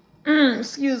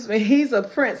 Excuse me, he's a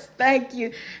prince. Thank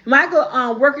you.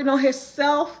 Michael working on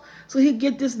himself. So he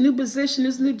get this new position,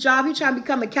 this new job. He trying to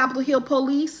become a Capitol Hill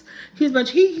police. He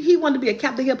wanted to be a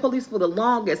Capitol Hill police for the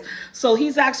longest. So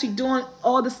he's actually doing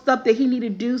all the stuff that he need to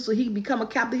do so he can become a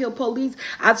Capitol Hill police.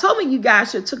 I told him you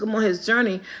guys should have took him on his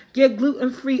journey. Get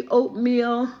gluten-free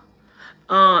oatmeal,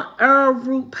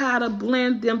 arrowroot powder,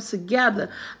 blend them together.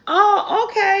 Oh,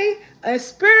 okay.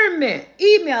 Experiment.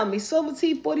 Email me,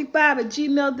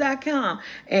 soulfult45@gmail.com,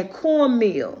 and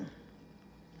cornmeal.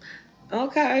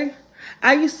 Okay.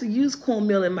 I used to use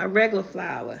cornmeal in my regular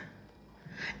flour.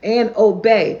 And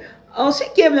obey. Oh, she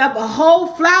giving up a whole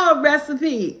flour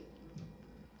recipe.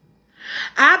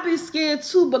 I'd be scared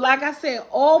too, but like I said,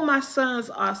 all my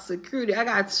sons are security. I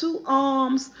got 2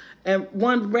 arms and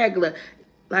 1 regular.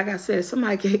 Like I said,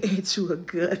 somebody gave Andrew a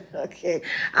good, okay.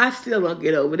 I still don't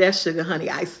get over that sugar honey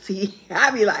iced tea.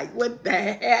 I be like, what the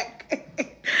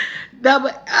heck? Double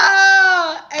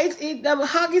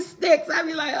hockey sticks. I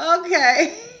be like,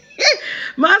 okay.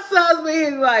 My sons be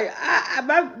here like,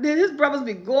 his brothers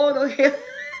be going on here.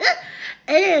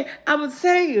 And I'm going to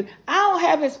tell you, I don't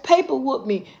have his paper with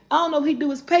me. I don't know if he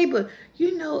do his paper.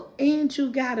 You know,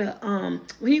 Andrew got a,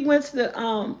 he went to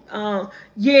the,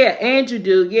 yeah, Andrew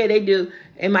do. Yeah, they do.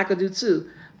 And Michael do too.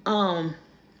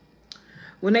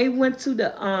 When they went to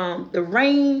the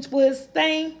range with his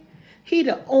thing, He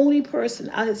the only person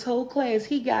out of his whole class.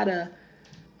 He got a,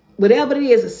 whatever it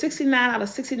is, a 69 out of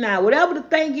 69. Whatever the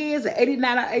thing is, an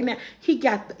 89 out of 89. He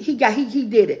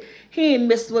did it. He ain't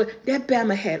missed one. That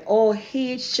Bama had all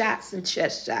head shots and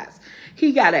chest shots.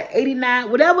 He got an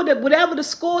 89. Whatever the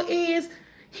score is,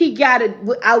 he got it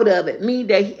out of it. Meaning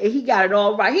that he got it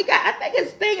all right. He got, I think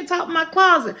his thing on top of my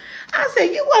closet. I said,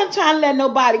 you wasn't trying to let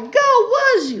nobody go,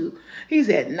 was you? He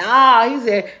said, nah. He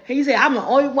said, I'm the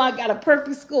only one got a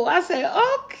perfect score. I said,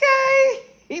 okay.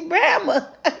 He Bama.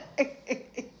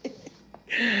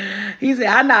 He said,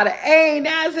 I'm not an A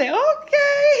now. I said,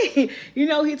 okay. You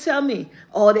know, he tell me,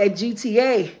 all that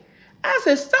GTA. I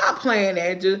said, stop playing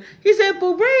that. He said,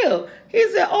 for real. He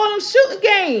said, all them shooting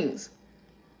games.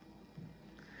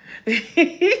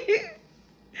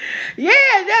 Yeah,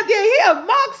 he a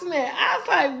marksman. I was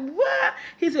like, what?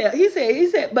 He said,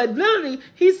 but literally,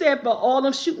 he said, for all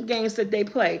them shooting games that they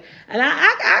play. And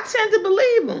I tend to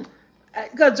believe him.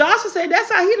 Because Joshua said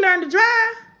that's how he learned to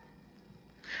drive.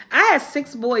 I had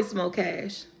 6 boys, Smoke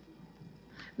Cash.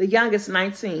 The youngest,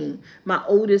 19. My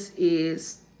oldest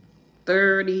is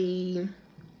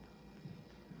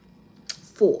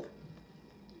 34.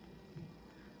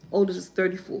 Oldest is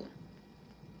 34.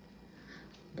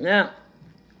 Now,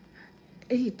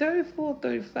 he 34,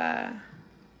 35.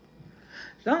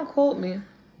 Don't quote me.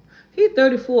 He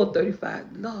 34,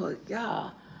 35. Lord,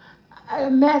 y'all. I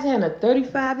imagine a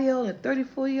 35-year-old and a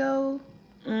 34-year-old.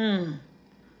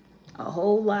 A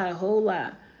whole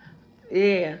lot.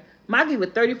 Yeah. Mikey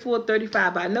was 34,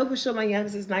 35, but I know for sure my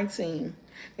youngest is 19.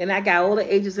 And I got all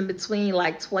the ages in between,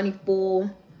 like 24,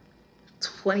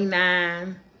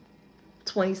 29,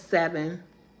 27.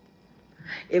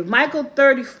 If Michael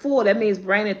 34, that means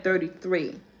Brandon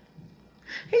 33.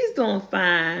 He's doing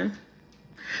fine.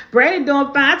 Brandon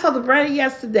doing fine. I talked to Brandon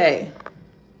yesterday.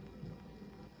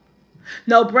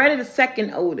 No, Brandon the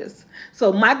second oldest.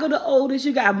 So Michael the oldest.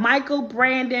 You got Michael,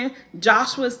 Brandon,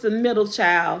 Joshua's the middle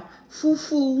child,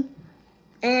 Fufu,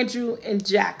 Andrew, and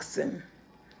Jackson.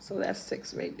 So that's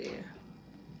 6 right there.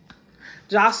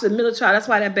 Josh the middle child. That's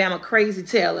why that Bama crazy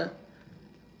Taylor.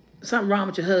 Something wrong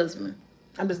with your husband.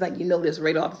 I'm just like, you know this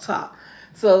right off the top.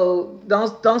 So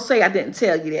don't say I didn't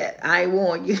tell you that. I ain't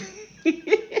warn you.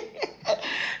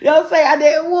 Don't say I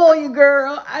didn't warn you,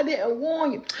 girl. I didn't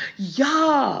warn you.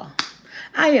 Y'all,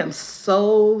 I am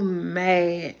so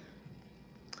mad.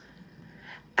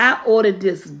 I ordered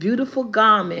this beautiful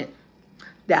garment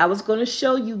that I was going to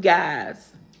show you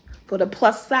guys for the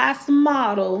plus size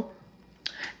model.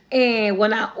 And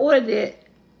when I ordered it,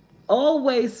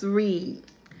 always read,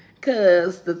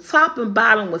 because the top and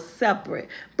bottom was separate.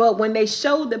 But when they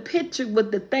showed the picture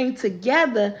with the thing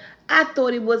together, I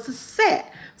thought it was a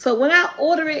set. So when I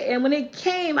ordered it and when it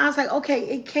came, I was like, okay,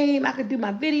 it came. I could do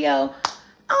my video.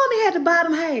 I only had the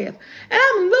bottom half. And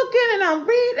I'm looking and I'm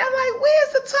reading. I'm like,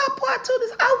 where's the top part to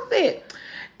this outfit?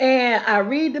 And I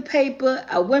read the paper.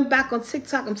 I went back on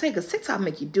TikTok. I'm saying, because TikTok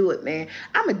make you do it, man.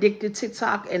 I'm addicted to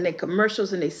TikTok and their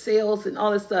commercials and their sales and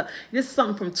all this stuff. This is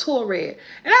something from Torred.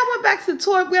 And I went back to the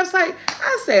Torred website.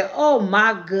 I said, oh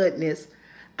my goodness.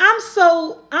 I'm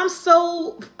so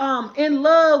in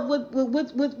love with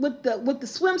the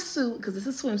swimsuit, because it's a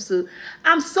swimsuit.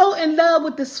 I'm so in love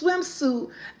with the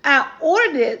swimsuit. I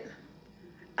ordered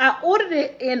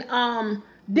it and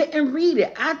didn't read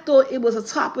it. I thought it was a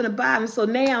top and a bottom. So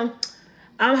now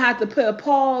I'm gonna have to put a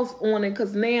pause on it,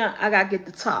 because now I gotta get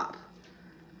the top.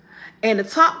 And the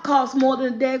top costs more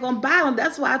than the daggone bottom.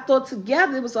 That's why I thought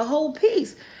together it was a whole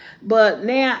piece. But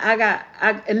now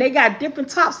and they got different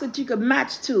tops that you could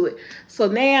match to it. So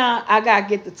now I gotta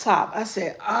get the top. I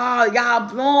said, oh, y'all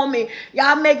blowing me.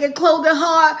 Y'all making clothing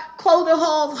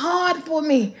hauls hard for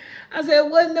me. I said,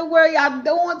 what in the world y'all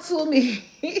doing to me?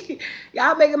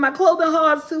 Y'all making my clothing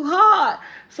hauls too hard.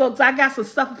 So I got some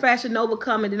stuff from Fashion Nova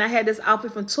coming. Then I had this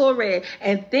outfit from Torred.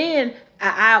 And then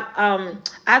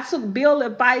I took Bill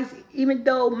advice. Even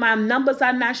though my numbers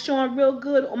are not showing real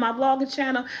good on my vlogging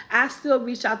channel, I still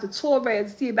reached out to Torred to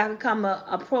see if I could become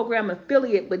a program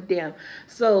affiliate with them.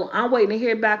 So I'm waiting to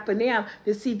hear back from them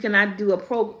to see can I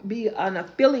be an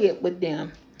affiliate with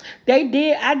them.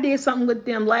 I did something with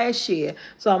them last year.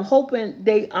 So I'm hoping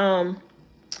they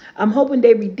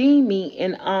redeem me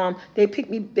and they pick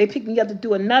me up to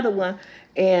do another one.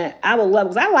 And I would love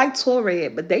it, because I like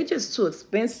Torred, but they just too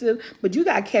expensive. But you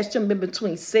gotta catch them in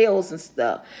between sales and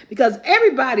stuff, because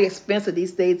everybody is expensive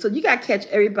these days. So you gotta catch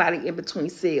everybody in between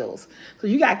sales. So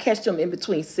you gotta catch them in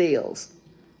between sales.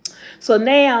 So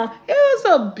now it was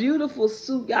a beautiful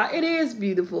suit, y'all. It is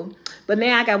beautiful, but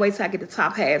now I gotta wait till I get the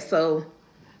top half. So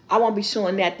I won't be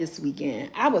showing that this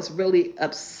weekend. I was really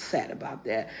upset about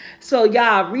that. So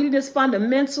y'all, reading this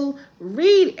fundamental,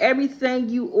 read everything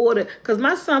you order. Because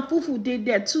my son Fufu did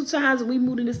that 2 times when we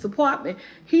moved in this apartment.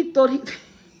 He thought he...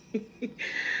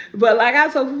 But like I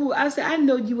told Fufu, I said, I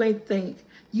know you ain't think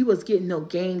you was getting no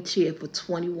game chair for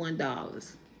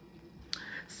 $21.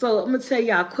 So I'm going to tell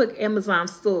y'all a quick Amazon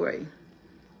story.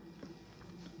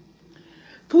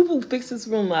 Fufu fixed his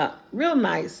room up real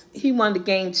nice. He wanted a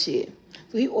game chair.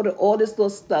 So he ordered all this little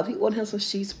stuff. He ordered him some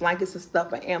sheets, blankets, and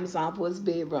stuff on Amazon for his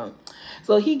bedroom.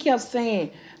 So he kept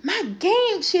saying, my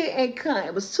game chair ain't come.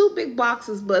 It was 2 big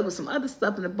boxes, but it was some other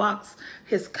stuff in the box.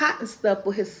 His cotton stuff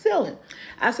for his ceiling.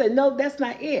 I said, no, that's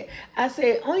not it. I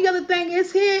said, only other thing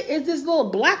is here is this little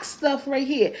black stuff right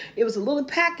here. It was a little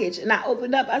package, and I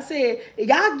opened up. I said,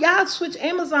 y'all switch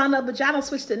Amazon up, but y'all don't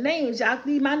switch the names. Y'all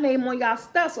leave my name on y'all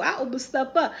stuff. So I opened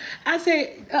stuff up. I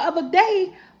said, the other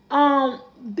day,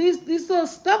 these little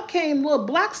stuff came, little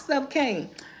black stuff came.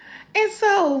 And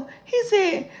so he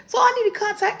said, so I need to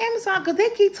contact Amazon because they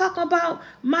keep talking about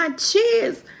my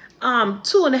chairs,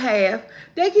 2.5.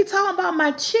 They keep talking about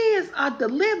my chairs are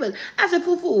delivered. I said,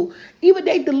 Fufu, even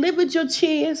they delivered your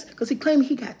chairs, because he claimed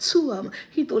he got 2 of them.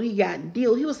 He thought he got a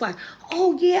deal. He was like,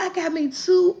 oh yeah, I got me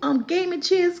 2 gaming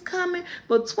chairs coming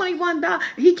for $21.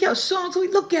 He kept showing to me,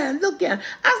 look at him, look at him.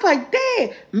 I was like,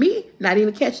 dang, me not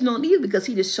even catching on either because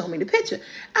he just showed me the picture.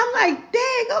 I'm like,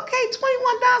 dang, okay,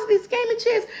 $21 these gaming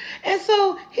chairs. And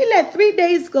so he let 3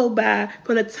 days go by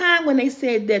from the time when they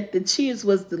said that the chairs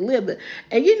was delivered.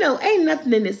 And you know, ain't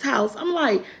nothing in this house. I'm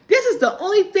like, this is the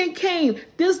only thing came.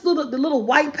 The little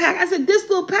white pack. I said, this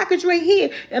little package right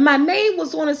here, and my name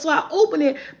was on it, so I opened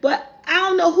it, but I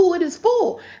don't know who it is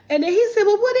for. And then he said,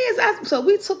 well, what is it? So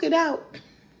we took it out.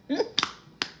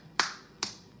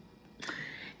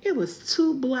 It was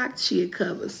 2 black chair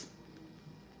covers.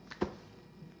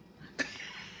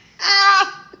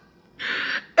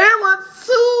 It was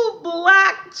 2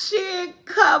 black chair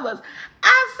covers.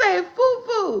 I said,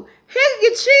 Fufu, here's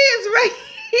your chairs right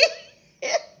here.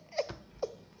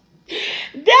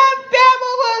 That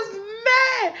Bama was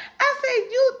mad. I said,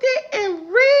 you didn't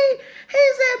read? He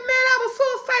said, man, I was so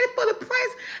excited for the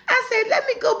price. I said,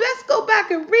 let's go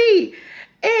back and read.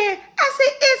 And I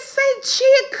said, it say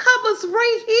chair covers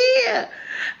right here.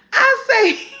 I say,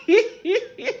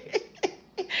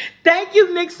 thank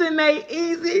you, Mixing Made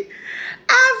Easy.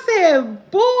 I said,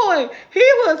 boy, he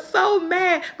was so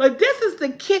mad. But this is the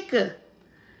kicker.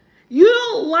 You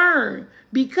don't learn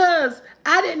because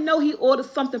I didn't know he ordered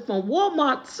something from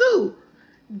Walmart too.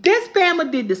 This family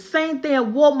did the same thing at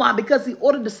Walmart because he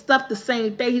ordered the stuff the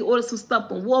same day. He ordered some stuff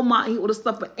from Walmart. He ordered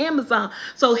stuff from Amazon.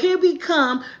 So here we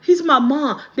come. He's my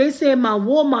mom. They said my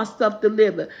Walmart stuff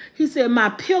delivered. He said my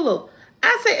pillow.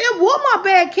 I said, Walmart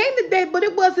bag came today, but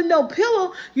it wasn't no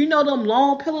pillow. You know them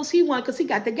long pillows he wanted because he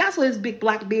got his big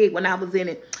black bed when I was in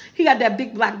it. He got that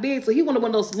big black bed, so he wanted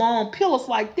one of those long pillows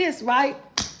like this, right?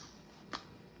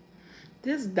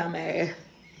 This dumbass.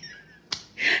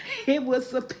 It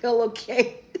was a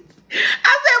pillowcase.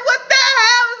 I said, what the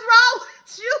hell is wrong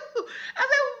with you? I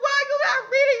said, why you not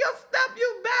reading your stuff you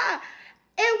buy?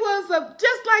 It was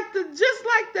just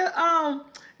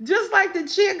like the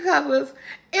chair covers.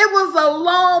 It was a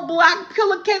long black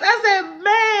pillowcase. I said,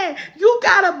 man, you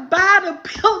gotta buy the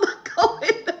pillow, go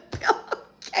in the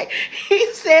pillowcase.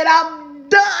 He said, I'm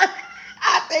done.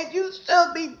 I said, you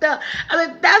should be done. I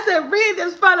said, that's it, read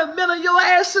this fundamental. Your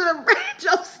ass should have read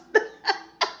your stuff.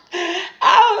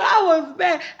 I was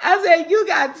mad. I said, you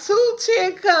got 2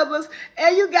 chair covers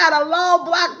and you got a long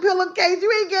black pillowcase.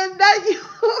 You ain't getting nothing.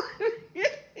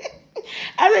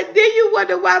 I said, then you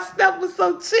wonder why stuff was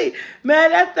so cheap.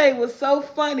 Man, that thing was so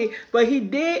funny. But he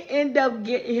did end up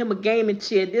getting him a gaming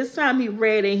chair. This time he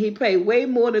read and he paid way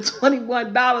more than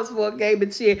 $21 for a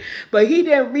gaming chair. But he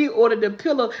didn't reorder the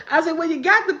pillow. I said, well, you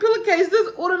got the pillowcase,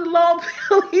 just order the long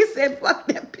pillow. He said, fuck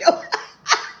that pillow.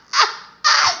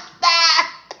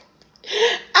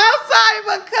 I'm sorry,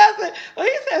 my cousin. But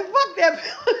he said, fuck that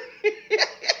pillow.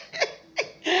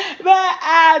 Man,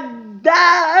 I died.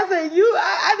 I said,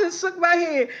 I just shook my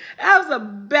head. That was the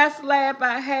best laugh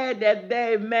I had that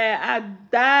day, man. I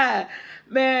died.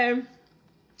 Man,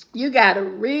 you got to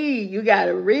read. You got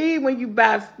to read when you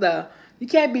buy stuff. You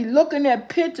can't be looking at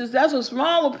pictures. That's what's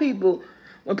wrong with people.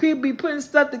 When people be putting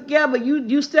stuff together, you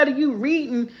instead of you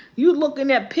reading, you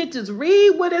looking at pictures.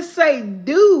 Read what it say,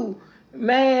 do,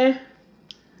 man.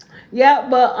 Yeah,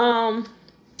 but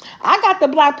I got the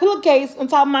black pillowcase on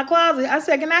top of my closet. I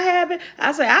said, can I have it?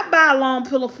 I said, I buy a long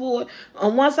pillow for it.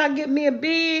 And once I get me a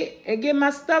bed and get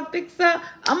my stuff fixed up,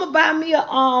 I'm gonna buy me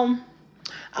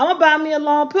I'm gonna buy me a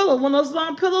long pillow. One of those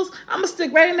long pillows, I'm gonna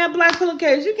stick right in that black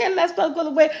pillowcase. You can't let stuff go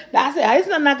away. Now I said, it's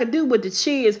nothing I can do with the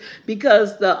chairs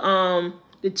because the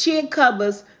chair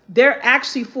covers, they're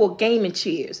actually for gaming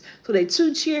chairs. So they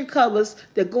 2 chair covers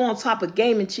that go on top of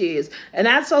gaming chairs. And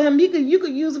I told him you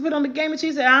could use it on the gaming chairs.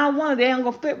 He said, I don't want it. They ain't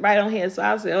gonna fit right on here. So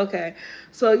I said, okay.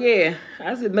 So yeah,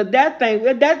 I said, but that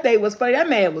day was funny. That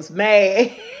man was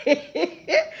mad.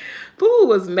 Pooh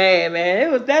was mad,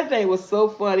 man. That thing was so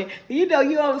funny. You know,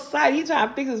 you on the side, he trying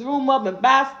to fix his room up and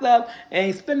buy stuff and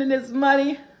he's spending his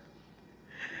money.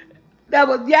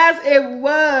 Yes, it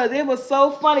was. It was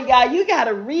so funny, guys. You got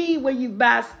to read when you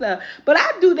buy stuff. But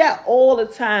I do that all the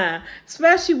time,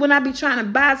 especially when I be trying to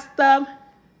buy stuff.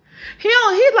 He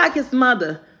like his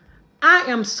mother. I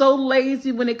am so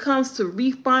lazy when it comes to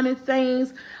refunding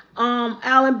things.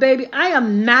 Alan, baby, I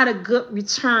am not a good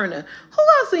returner. Who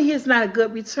else in here is not a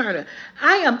good returner?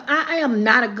 I am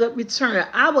not a good returner.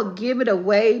 I will give it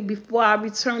away before I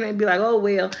return it and be like, oh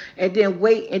well, and then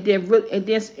wait and then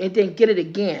get it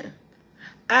again.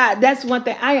 That's one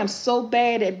thing. I am so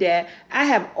bad at that. I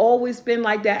have always been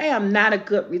like that. I am not a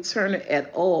good returner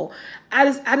at all. I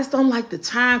just don't like the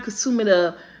time consuming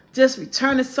of just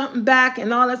returning something back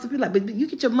and all that stuff. People like, but you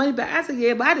get your money back. I said,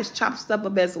 yeah, but I just chop stuff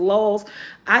up as laws.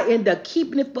 I end up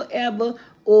keeping it forever,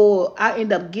 or I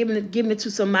end up giving it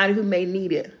to somebody who may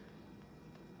need it.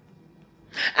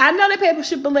 I know they pay for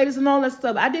shipping labels and all that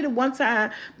stuff. I did it one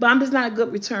time, but I'm just not a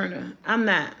good returner. I'm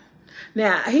not.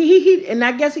 Now, and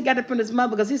I guess he got it from his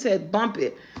mother because he said, bump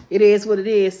it. It is what it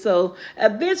is. So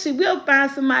eventually we'll find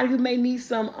somebody who may need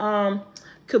some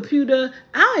computer.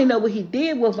 I don't even know what he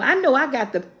did with it. I know I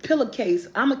got the pillowcase.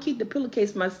 I'm going to keep the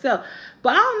pillowcase myself.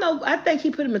 But I don't know. I think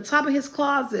he put him on top of his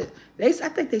closet. I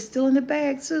think they still in the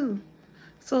bag too.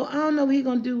 So I don't know what he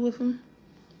going to do with them.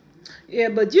 Yeah,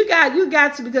 but you got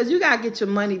to, because you got to get your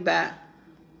money back.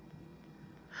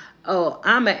 Oh,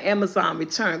 I'm an Amazon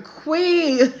return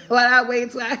queen. When I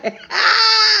wait till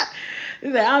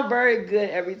she said, I'm very good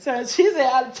at return. She said,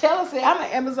 I'm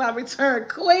an Amazon return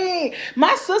queen.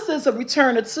 My sister's a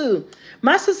returner too.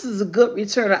 My sister's a good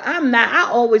returner. I'm not. I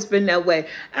always been that way.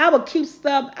 I would keep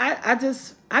stuff. I'd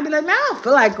be like, man, I don't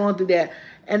feel like going through that.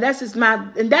 And that's just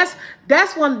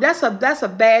that's a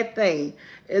bad thing.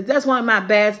 That's one of my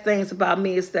bad things about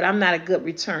me, is that I'm not a good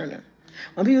returner.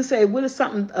 When people say, what is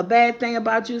a bad thing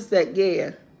about you? It's that,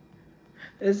 yeah.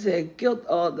 It's a guilt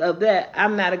of that.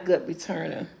 I'm not a good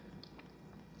returner.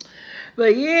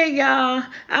 But yeah, y'all,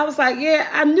 I was like, yeah,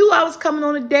 I knew I was coming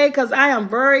on today because I'm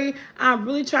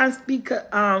really trying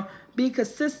to be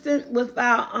consistent with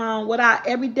our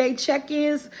everyday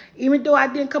check-ins. Even though I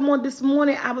didn't come on this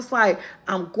morning, I was like,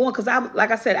 I'm going, because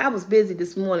like I said, I was busy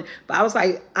this morning. But I was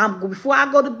like, before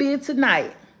I go to bed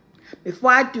tonight,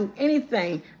 before I do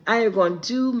anything, I am going to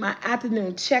do my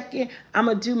afternoon check-in. I'm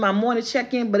going to do my morning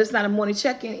check-in, but it's not a morning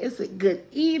check-in. It's a good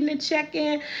evening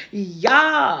check-in.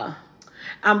 Y'all,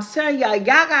 I'm telling y'all, y'all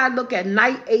got to look at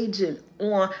Night Agent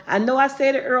on, I know I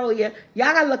said it earlier,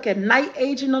 y'all got to look at Night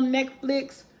Agent on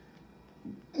Netflix.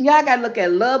 Y'all got to look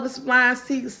at Love is Blind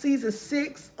season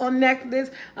 6 on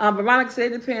Netflix. Veronica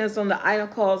said it depends on the item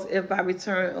cost if I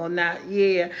return or not.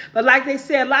 Yeah. But like they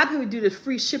said, a lot of people do this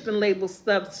free shipping label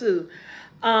stuff too.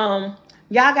 Y'all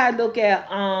got to look at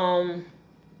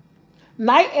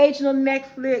Night Agent on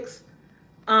Netflix.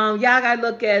 Y'all got to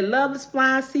look at Love is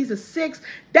Blind season 6.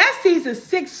 That season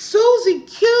 6, Susie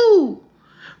Q.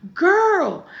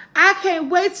 Girl, I can't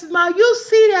wait tomorrow. You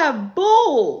see that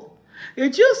bull.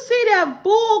 Did you see that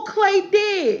bull Clay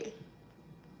did?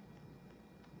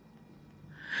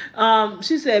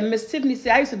 She said, Miss Tiffany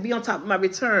said, I used to be on top of my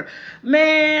return.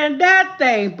 Man, that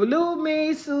thing blew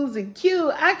me, Susie Q.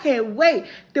 I can't wait.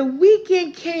 The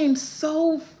weekend came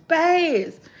so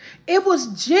fast. It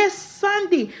was just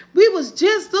Sunday. We was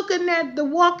just looking at The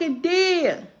Walking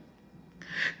Dead.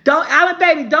 Alan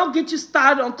Baby, don't get you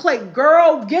started on Clay.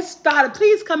 Girl, get started.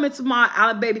 Please come in tomorrow,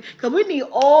 Alan Baby, because we need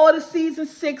all the season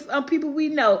 6 people we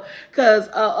know, because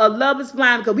Love is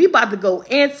Blind, because we about to go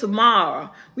in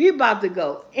tomorrow. We about to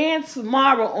go in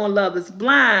tomorrow on Love is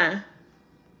Blind.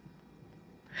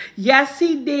 Yes,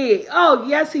 he did. Oh,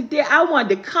 yes, he did. I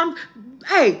wanted to come.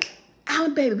 Hey,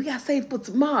 Alan Baby, we got to save for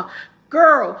tomorrow.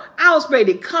 Girl, I was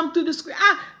ready to come through the screen.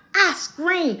 I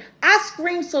screamed. I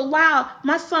screamed so loud,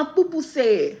 my son Fufu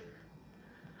said,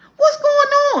 what's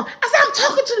going on? I said, I'm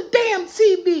talking to the damn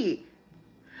TV.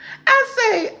 I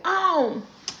say,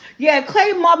 yeah,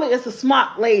 Clay mother is a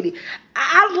smart lady.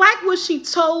 I like what she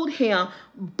told him,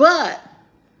 but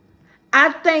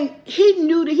I think he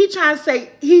knew that he trying to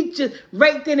say, he just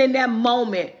right then in that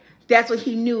moment, that's what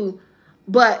he knew.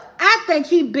 But I think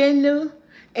he been knew,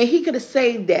 and he could have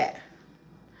saved that.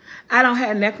 I don't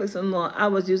have Netflix anymore. I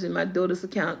was using my daughter's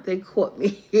account. They caught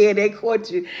me. Yeah, they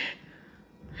caught you.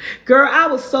 Girl, I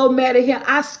was so mad at him.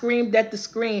 I screamed at the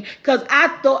screen because I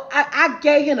thought I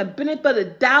gave him a benefit of the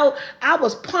doubt. I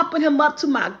was pumping him up to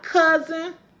my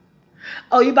cousin.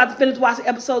 Oh, you about to finish watching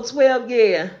episode 12?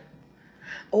 Yeah.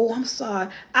 Oh, I'm sorry.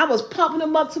 I was pumping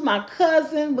him up to my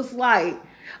cousin. Was like,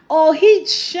 oh, he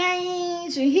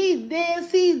changed and he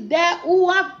this, he that. Ooh,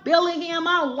 I'm feeling him.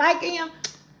 I'm liking him.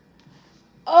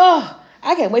 Oh,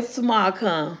 I can't wait till tomorrow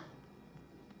come.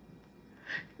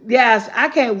 Yes, I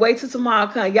can't wait till tomorrow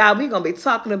come. Y'all, we're going to be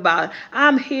talking about it.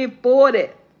 I'm here for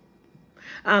it.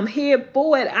 I'm here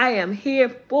for it. I am here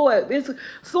for it.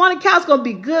 So on the couch going to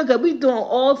be good because we doing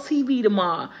all TV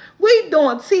tomorrow. We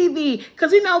doing TV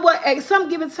because you know what? At some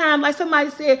given time, like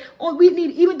somebody said, oh, we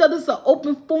need, even though this is an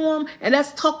open forum and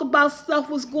let's talk about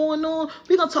stuff, what's going on,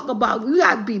 we're going to talk about, we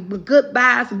got to be good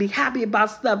vibes and be happy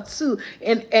about stuff too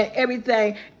and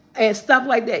everything and stuff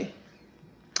like that.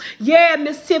 Yeah,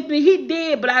 Miss Tiffany, he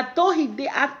did, but I thought he did.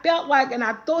 I felt like, and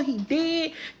I thought he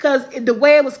did, because the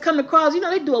way it was coming across, you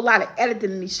know, they do a lot of editing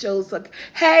in these shows. Like,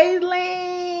 hey,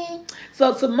 Lane.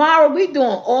 So tomorrow, we doing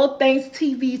all things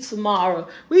TV tomorrow.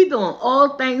 We doing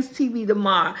all things TV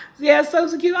tomorrow. Yeah,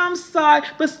 so cute. I'm sorry,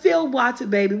 but still watch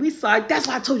it, baby. We sorry. That's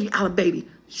why I told you, Alan, baby.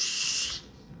 Shh.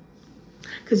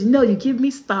 Because, you know, you give me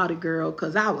started, girl,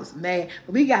 because I was mad.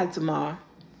 But we got it tomorrow.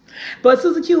 But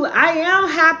Sister Q, I am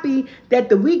happy that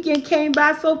the weekend came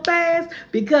by so fast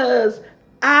because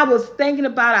I was thinking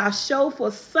about our show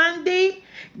for Sunday.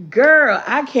 Girl,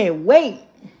 I can't wait.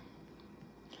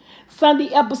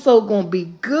 Sunday episode gonna be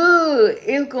good.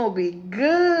 It's gonna be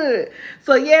good.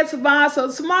 So yeah, tomorrow.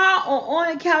 So tomorrow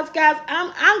on the couch, guys.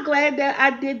 I'm glad that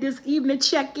I did this evening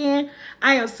check-in.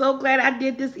 I am so glad I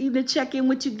did this evening check-in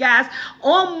with you guys.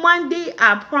 On Monday,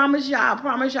 I promise y'all,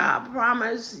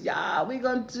 we're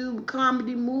gonna do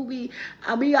comedy movie.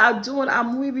 We are doing our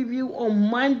movie review on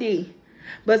Monday.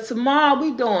 But tomorrow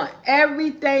we doing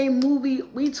everything movie.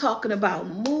 We talking about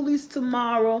movies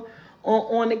tomorrow.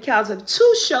 On the couch of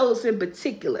 2 shows in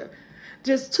particular.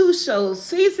 Just 2 shows.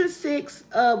 Season 6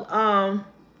 of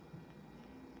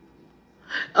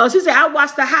oh, she said I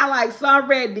watched the highlights, so I'm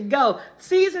ready to go.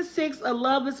 Season 6 of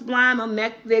Love is Blind on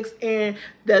Netflix and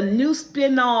the new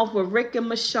spin-off with Rick and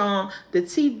Michonne, the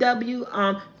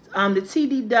TWD,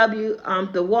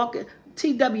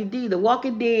 The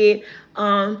Walking Dead,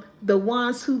 The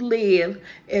Ones Who Live.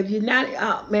 If you're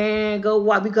not, man, go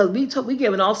watch because we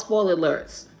giving all spoiler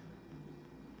alerts.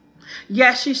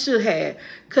 Yes, she should have,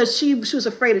 because she was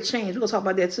afraid of change. We're going to talk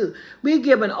about that too. We're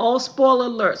giving all spoiler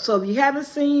alerts. So if you haven't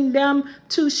seen them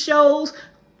 2 shows,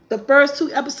 the first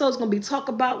 2 episodes going to be talked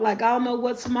about like I don't know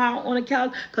what tomorrow on the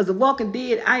couch, because The Walking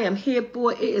Dead, I am here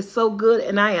for it. It is so good,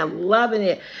 and I am loving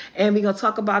it. And we're going to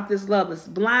talk about this Love is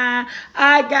Blind.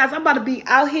 All right, guys, I'm about to be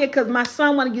out here because my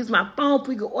son want to use my phone if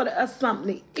we can order us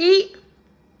something to eat.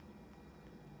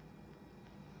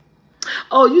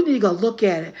 Oh, you need to go look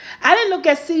at it. I didn't look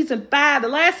at season 5. The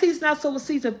last season I saw was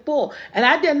season 4. And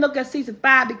I didn't look at season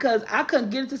 5 because I couldn't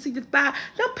get into season 5.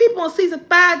 Them people on season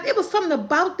 5, there was something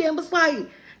about them. It was like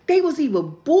they was either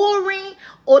boring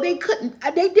or they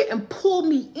didn't pull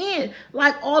me in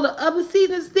like all the other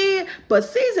seasons did. But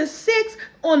season 6,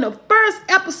 on the first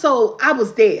episode, I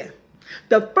was there.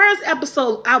 The first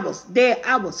episode, I was there.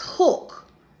 I was hooked.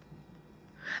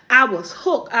 I was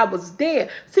hooked. I was there.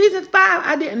 Season 5,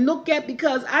 I didn't look at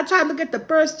because I tried to look at the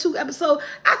first 2 episodes.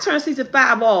 I turned season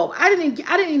 5 off. I didn't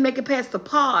even make it past the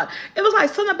pod. It was like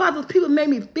something about those people made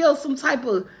me feel some type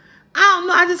of, I don't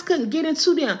know. I just couldn't get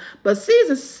into them. But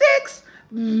season 6,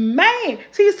 man,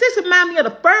 season 6 reminded me of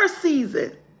the first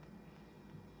season.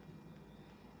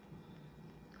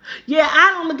 Yeah,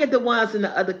 I don't look at the ones in the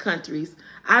other countries.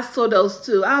 I saw those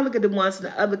too. I don't look at the ones in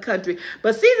the other country.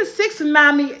 But season 6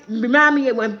 remind me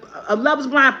of when Love is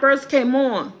Blind first came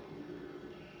on.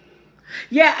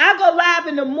 Yeah, I go live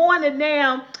in the morning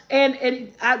now. And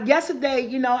yesterday,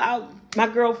 you know, my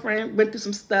girlfriend went through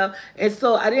some stuff. And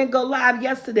so I didn't go live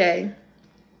yesterday.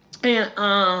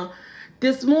 And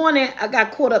this morning, I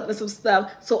got caught up in some stuff.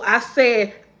 So I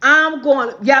said, I'm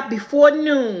going, before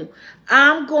noon.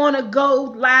 I'm going to go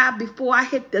live before I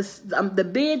hit the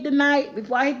bed tonight,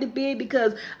 before I hit the bed,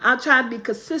 because I'm trying to be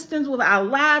consistent with our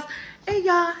lives. And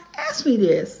y'all, ask me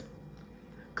this,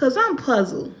 because I'm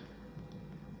puzzled.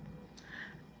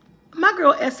 My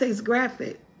girl Essay's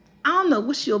graphic. I don't know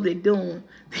what she over there doing.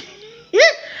 I'm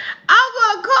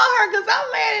going to call her because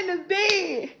I'm laying in the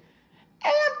bed.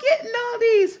 And I'm getting all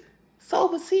these.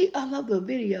 Soulfult uploaded the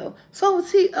video.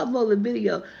 Soulfult uploaded the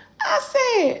video. I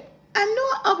said, I know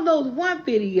I uploaded one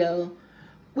video,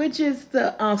 which is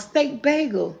the steak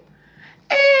bagel.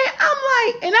 And I'm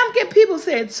like, and I'm getting people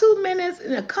saying 2 minutes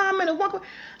in a comment or one.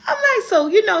 I'm like, so,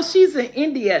 you know, she's in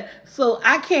India, so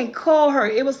I can't call her.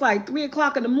 It was like 3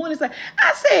 o'clock in the morning. So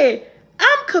I said,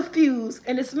 I'm confused,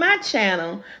 and it's my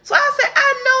channel. So I said,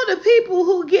 I know the people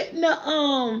who getting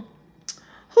the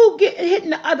hitting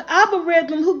the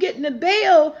algorithm, who getting the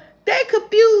bell, they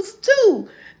confused too.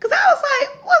 Cause I was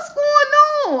like, what's going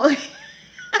on?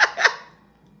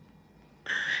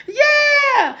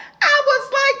 Yeah, I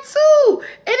was like too.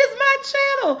 It is my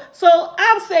channel. So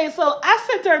I was saying, so I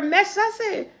sent her a message. I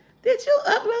said, did you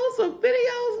upload some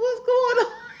videos? What's going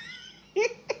on?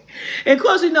 And of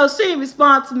course, you know, she didn't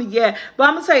respond to me yet. But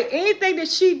I'm gonna say anything that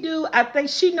she do, I think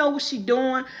she know what she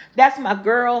doing. That's my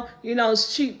girl. You know,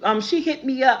 she hit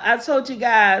me up. I told you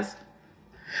guys.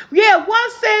 Yeah,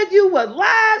 one said you were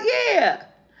live. Yeah.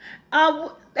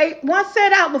 They one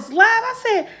said I was live. I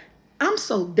said, I'm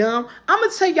so dumb. I'm going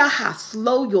to tell y'all how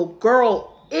slow your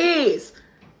girl is.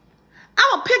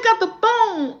 I'm going to pick up the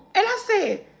phone. And I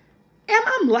said, am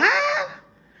I live?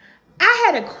 I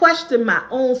had to question my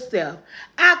own self.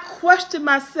 I questioned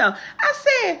myself. I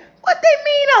said, what they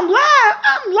mean I'm live?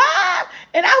 I'm live.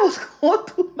 And I was going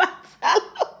through my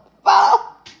telephone.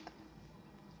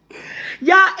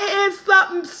 Y'all, it is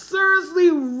something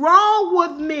seriously wrong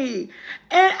with me.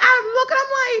 And I look and I'm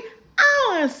like, I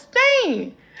don't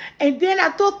understand. And then I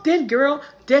thought, then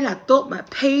I thought my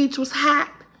page was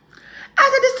hacked. I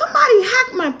said, did somebody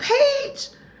hack my page?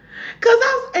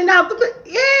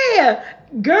 Yeah,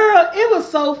 girl, it was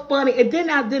so funny. And then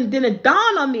it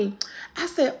dawned on me. I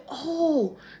said,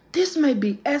 oh, this may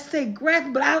be essay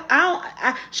graphic, but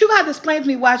she gonna have to explain to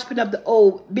me why she put up the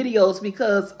old videos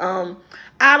because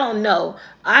I don't know.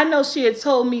 I know she had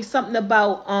told me something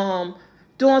about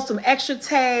doing some extra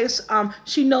tags.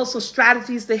 She knows some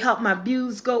strategies to help my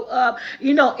views go up.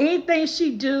 You know, anything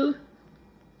she do.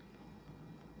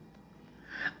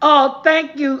 Oh,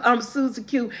 thank you, Susie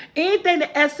Q. Anything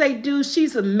the essay do,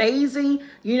 she's amazing.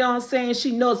 You know what I'm saying?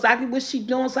 She knows exactly what she's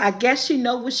doing. So I guess she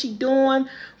knows what she's doing.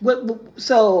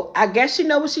 So I guess she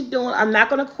knows what she's doing. I'm not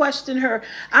going to question her.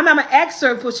 I'm going to ask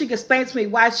her before she can explain to me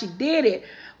why she did it.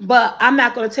 But I'm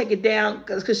not going to take it down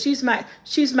because she's my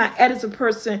editor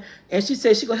person. And she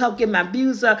said she's going to help get my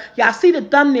views up. Y'all see the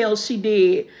thumbnails she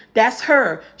did. That's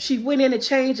her. She went in and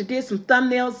changed and did some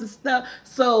thumbnails and stuff.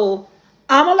 So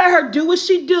I'm going to let her do what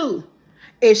she do.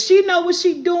 If she know what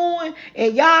she doing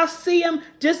and y'all see them,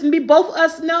 just me, both of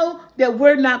us know that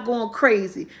we're not going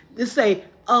crazy. To say,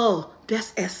 oh,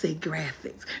 that's essay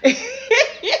graphics.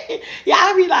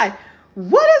 Y'all be like,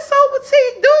 what is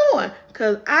Soulfult doing?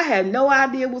 Because I had no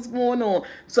idea what's going on.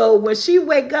 So when she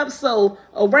wake up, so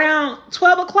around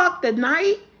 12 o'clock at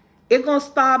night, it's going to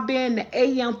start being the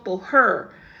a.m. for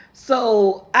her.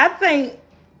 So I think,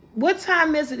 what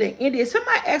time is it in India?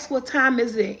 Somebody asked what time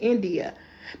is it in India?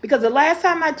 Because the last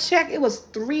time I checked, it was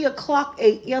 3 o'clock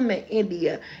a.m. in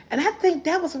India. And I think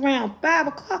that was around 5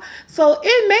 o'clock. So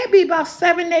it may be about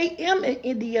 7 a.m. in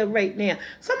India right now.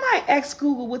 Somebody asked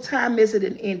Google what time is it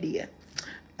in India.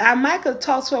 I might could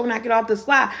talk to her when I get off the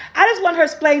slide. I just want her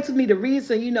to explain to me the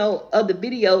reason, you know, of the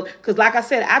video. Because like I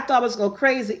said, I thought it was going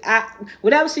crazy.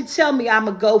 Whatever she tell me, I'm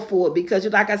going to go for it. Because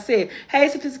like I said, hey,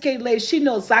 sophisticated lady, she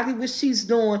knows exactly what she's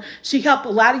doing. She helped a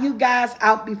lot of you guys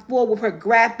out before with her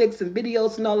graphics and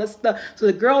videos and all that stuff. So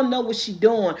the girl know what she's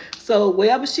doing. So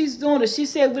whatever she's doing, if she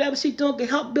said whatever she's doing can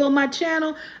help build my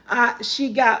channel,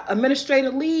 she got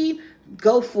administrative leave,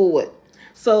 go for it.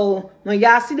 So when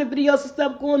y'all see the videos and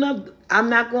stuff going up, I'm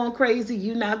not going crazy.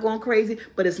 You're not going crazy.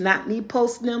 But it's not me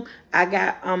posting them. I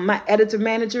got my editor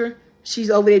manager. She's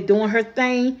over there doing her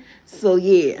thing. So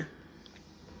yeah.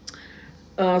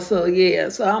 So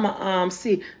I'm gonna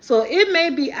see. So it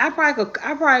may be. I probably could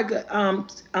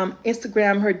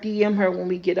Instagram her, DM her when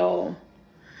we get on.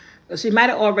 She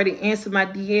might have already answered my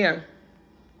DM.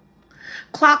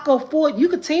 Clock go forward. You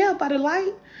could tell by the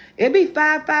light. It'd be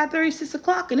 5:30, 6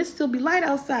 o'clock, and it still be light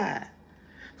outside.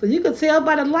 So you can tell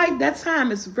by the light that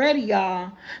time is ready,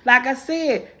 y'all. Like I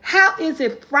said, how is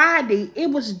it Friday?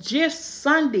 It was just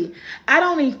Sunday. I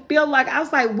don't even feel like, I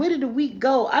was like, where did the week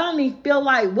go? I don't even feel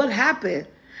like what happened.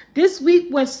 This week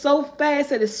went so fast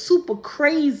that it's super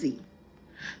crazy.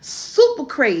 Super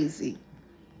crazy.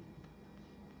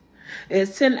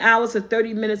 It's 10 hours and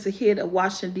 30 minutes ahead of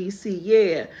Washington, D.C.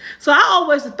 Yeah. So I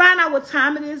always, to find out what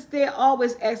time it is there,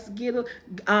 always ask Google.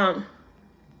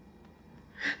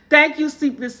 Thank you,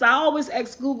 Sleepless. I always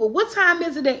ask Google, what time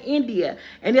is it in India?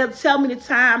 And they'll tell me the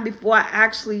time before I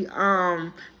actually,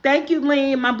 thank you,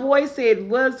 Lynn. My boy said it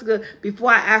was good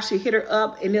before I actually hit her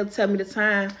up, and they'll tell me the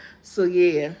time. So,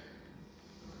 yeah.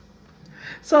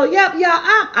 So, yep, y'all,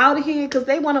 I'm out of here because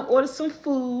they want to order some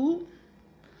food.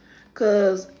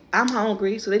 because I'm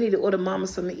hungry, so they need to order mama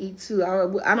something to eat too.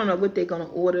 I don't know what they're going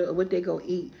to order or what they're going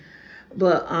to eat.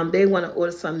 But they want to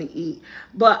order something to eat.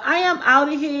 But I am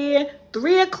out of here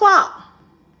 3 o'clock.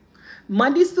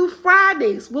 Mondays through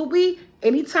Fridays will be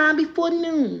anytime before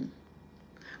noon.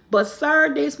 But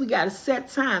Saturdays, we got a set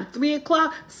time. 3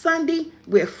 o'clock. Sunday,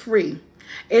 we're free.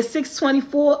 It's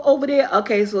 6:24 over there.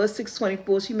 Okay, so it's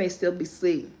 6:24. She may still be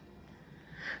asleep.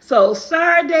 So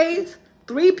Saturdays,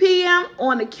 3 p.m.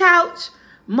 on the couch.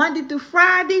 Monday through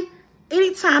Friday,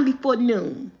 anytime before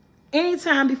noon.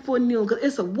 Anytime before noon, because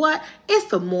it's a what?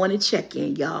 It's a morning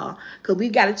check-in, y'all. Because we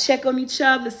got to check on each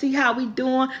other to see how we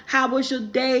doing. How was your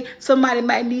day? Somebody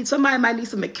might need some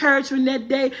encouragement that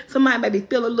day. Somebody might be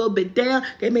feeling a little bit down.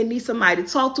 They may need somebody to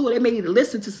talk to, or they may need to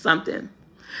listen to something.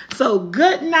 So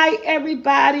good night,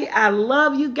 everybody. I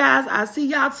love you guys. I'll see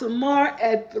y'all tomorrow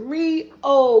at 3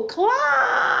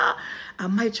 o'clock. I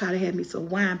might try to have me some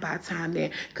wine by the time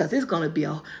then, because it's going to be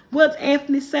a, what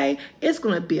Anthony say? It's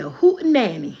going to be a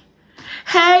hootenanny.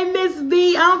 Hey, Miss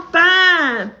B, I'm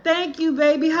fine. Thank you,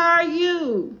 baby. How are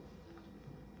you?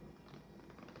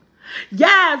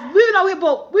 Yes, we've been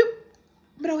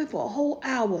over here for a whole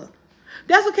hour.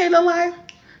 That's okay, little life.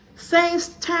 Same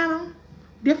channel,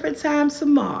 different time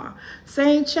tomorrow.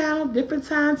 Same channel, different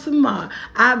time tomorrow.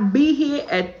 I'll be here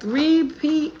at 3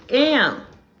 p.m.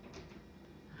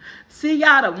 See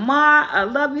y'all tomorrow. I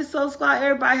love you so, Squad.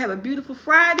 Everybody have a beautiful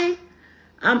Friday.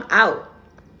 I'm out.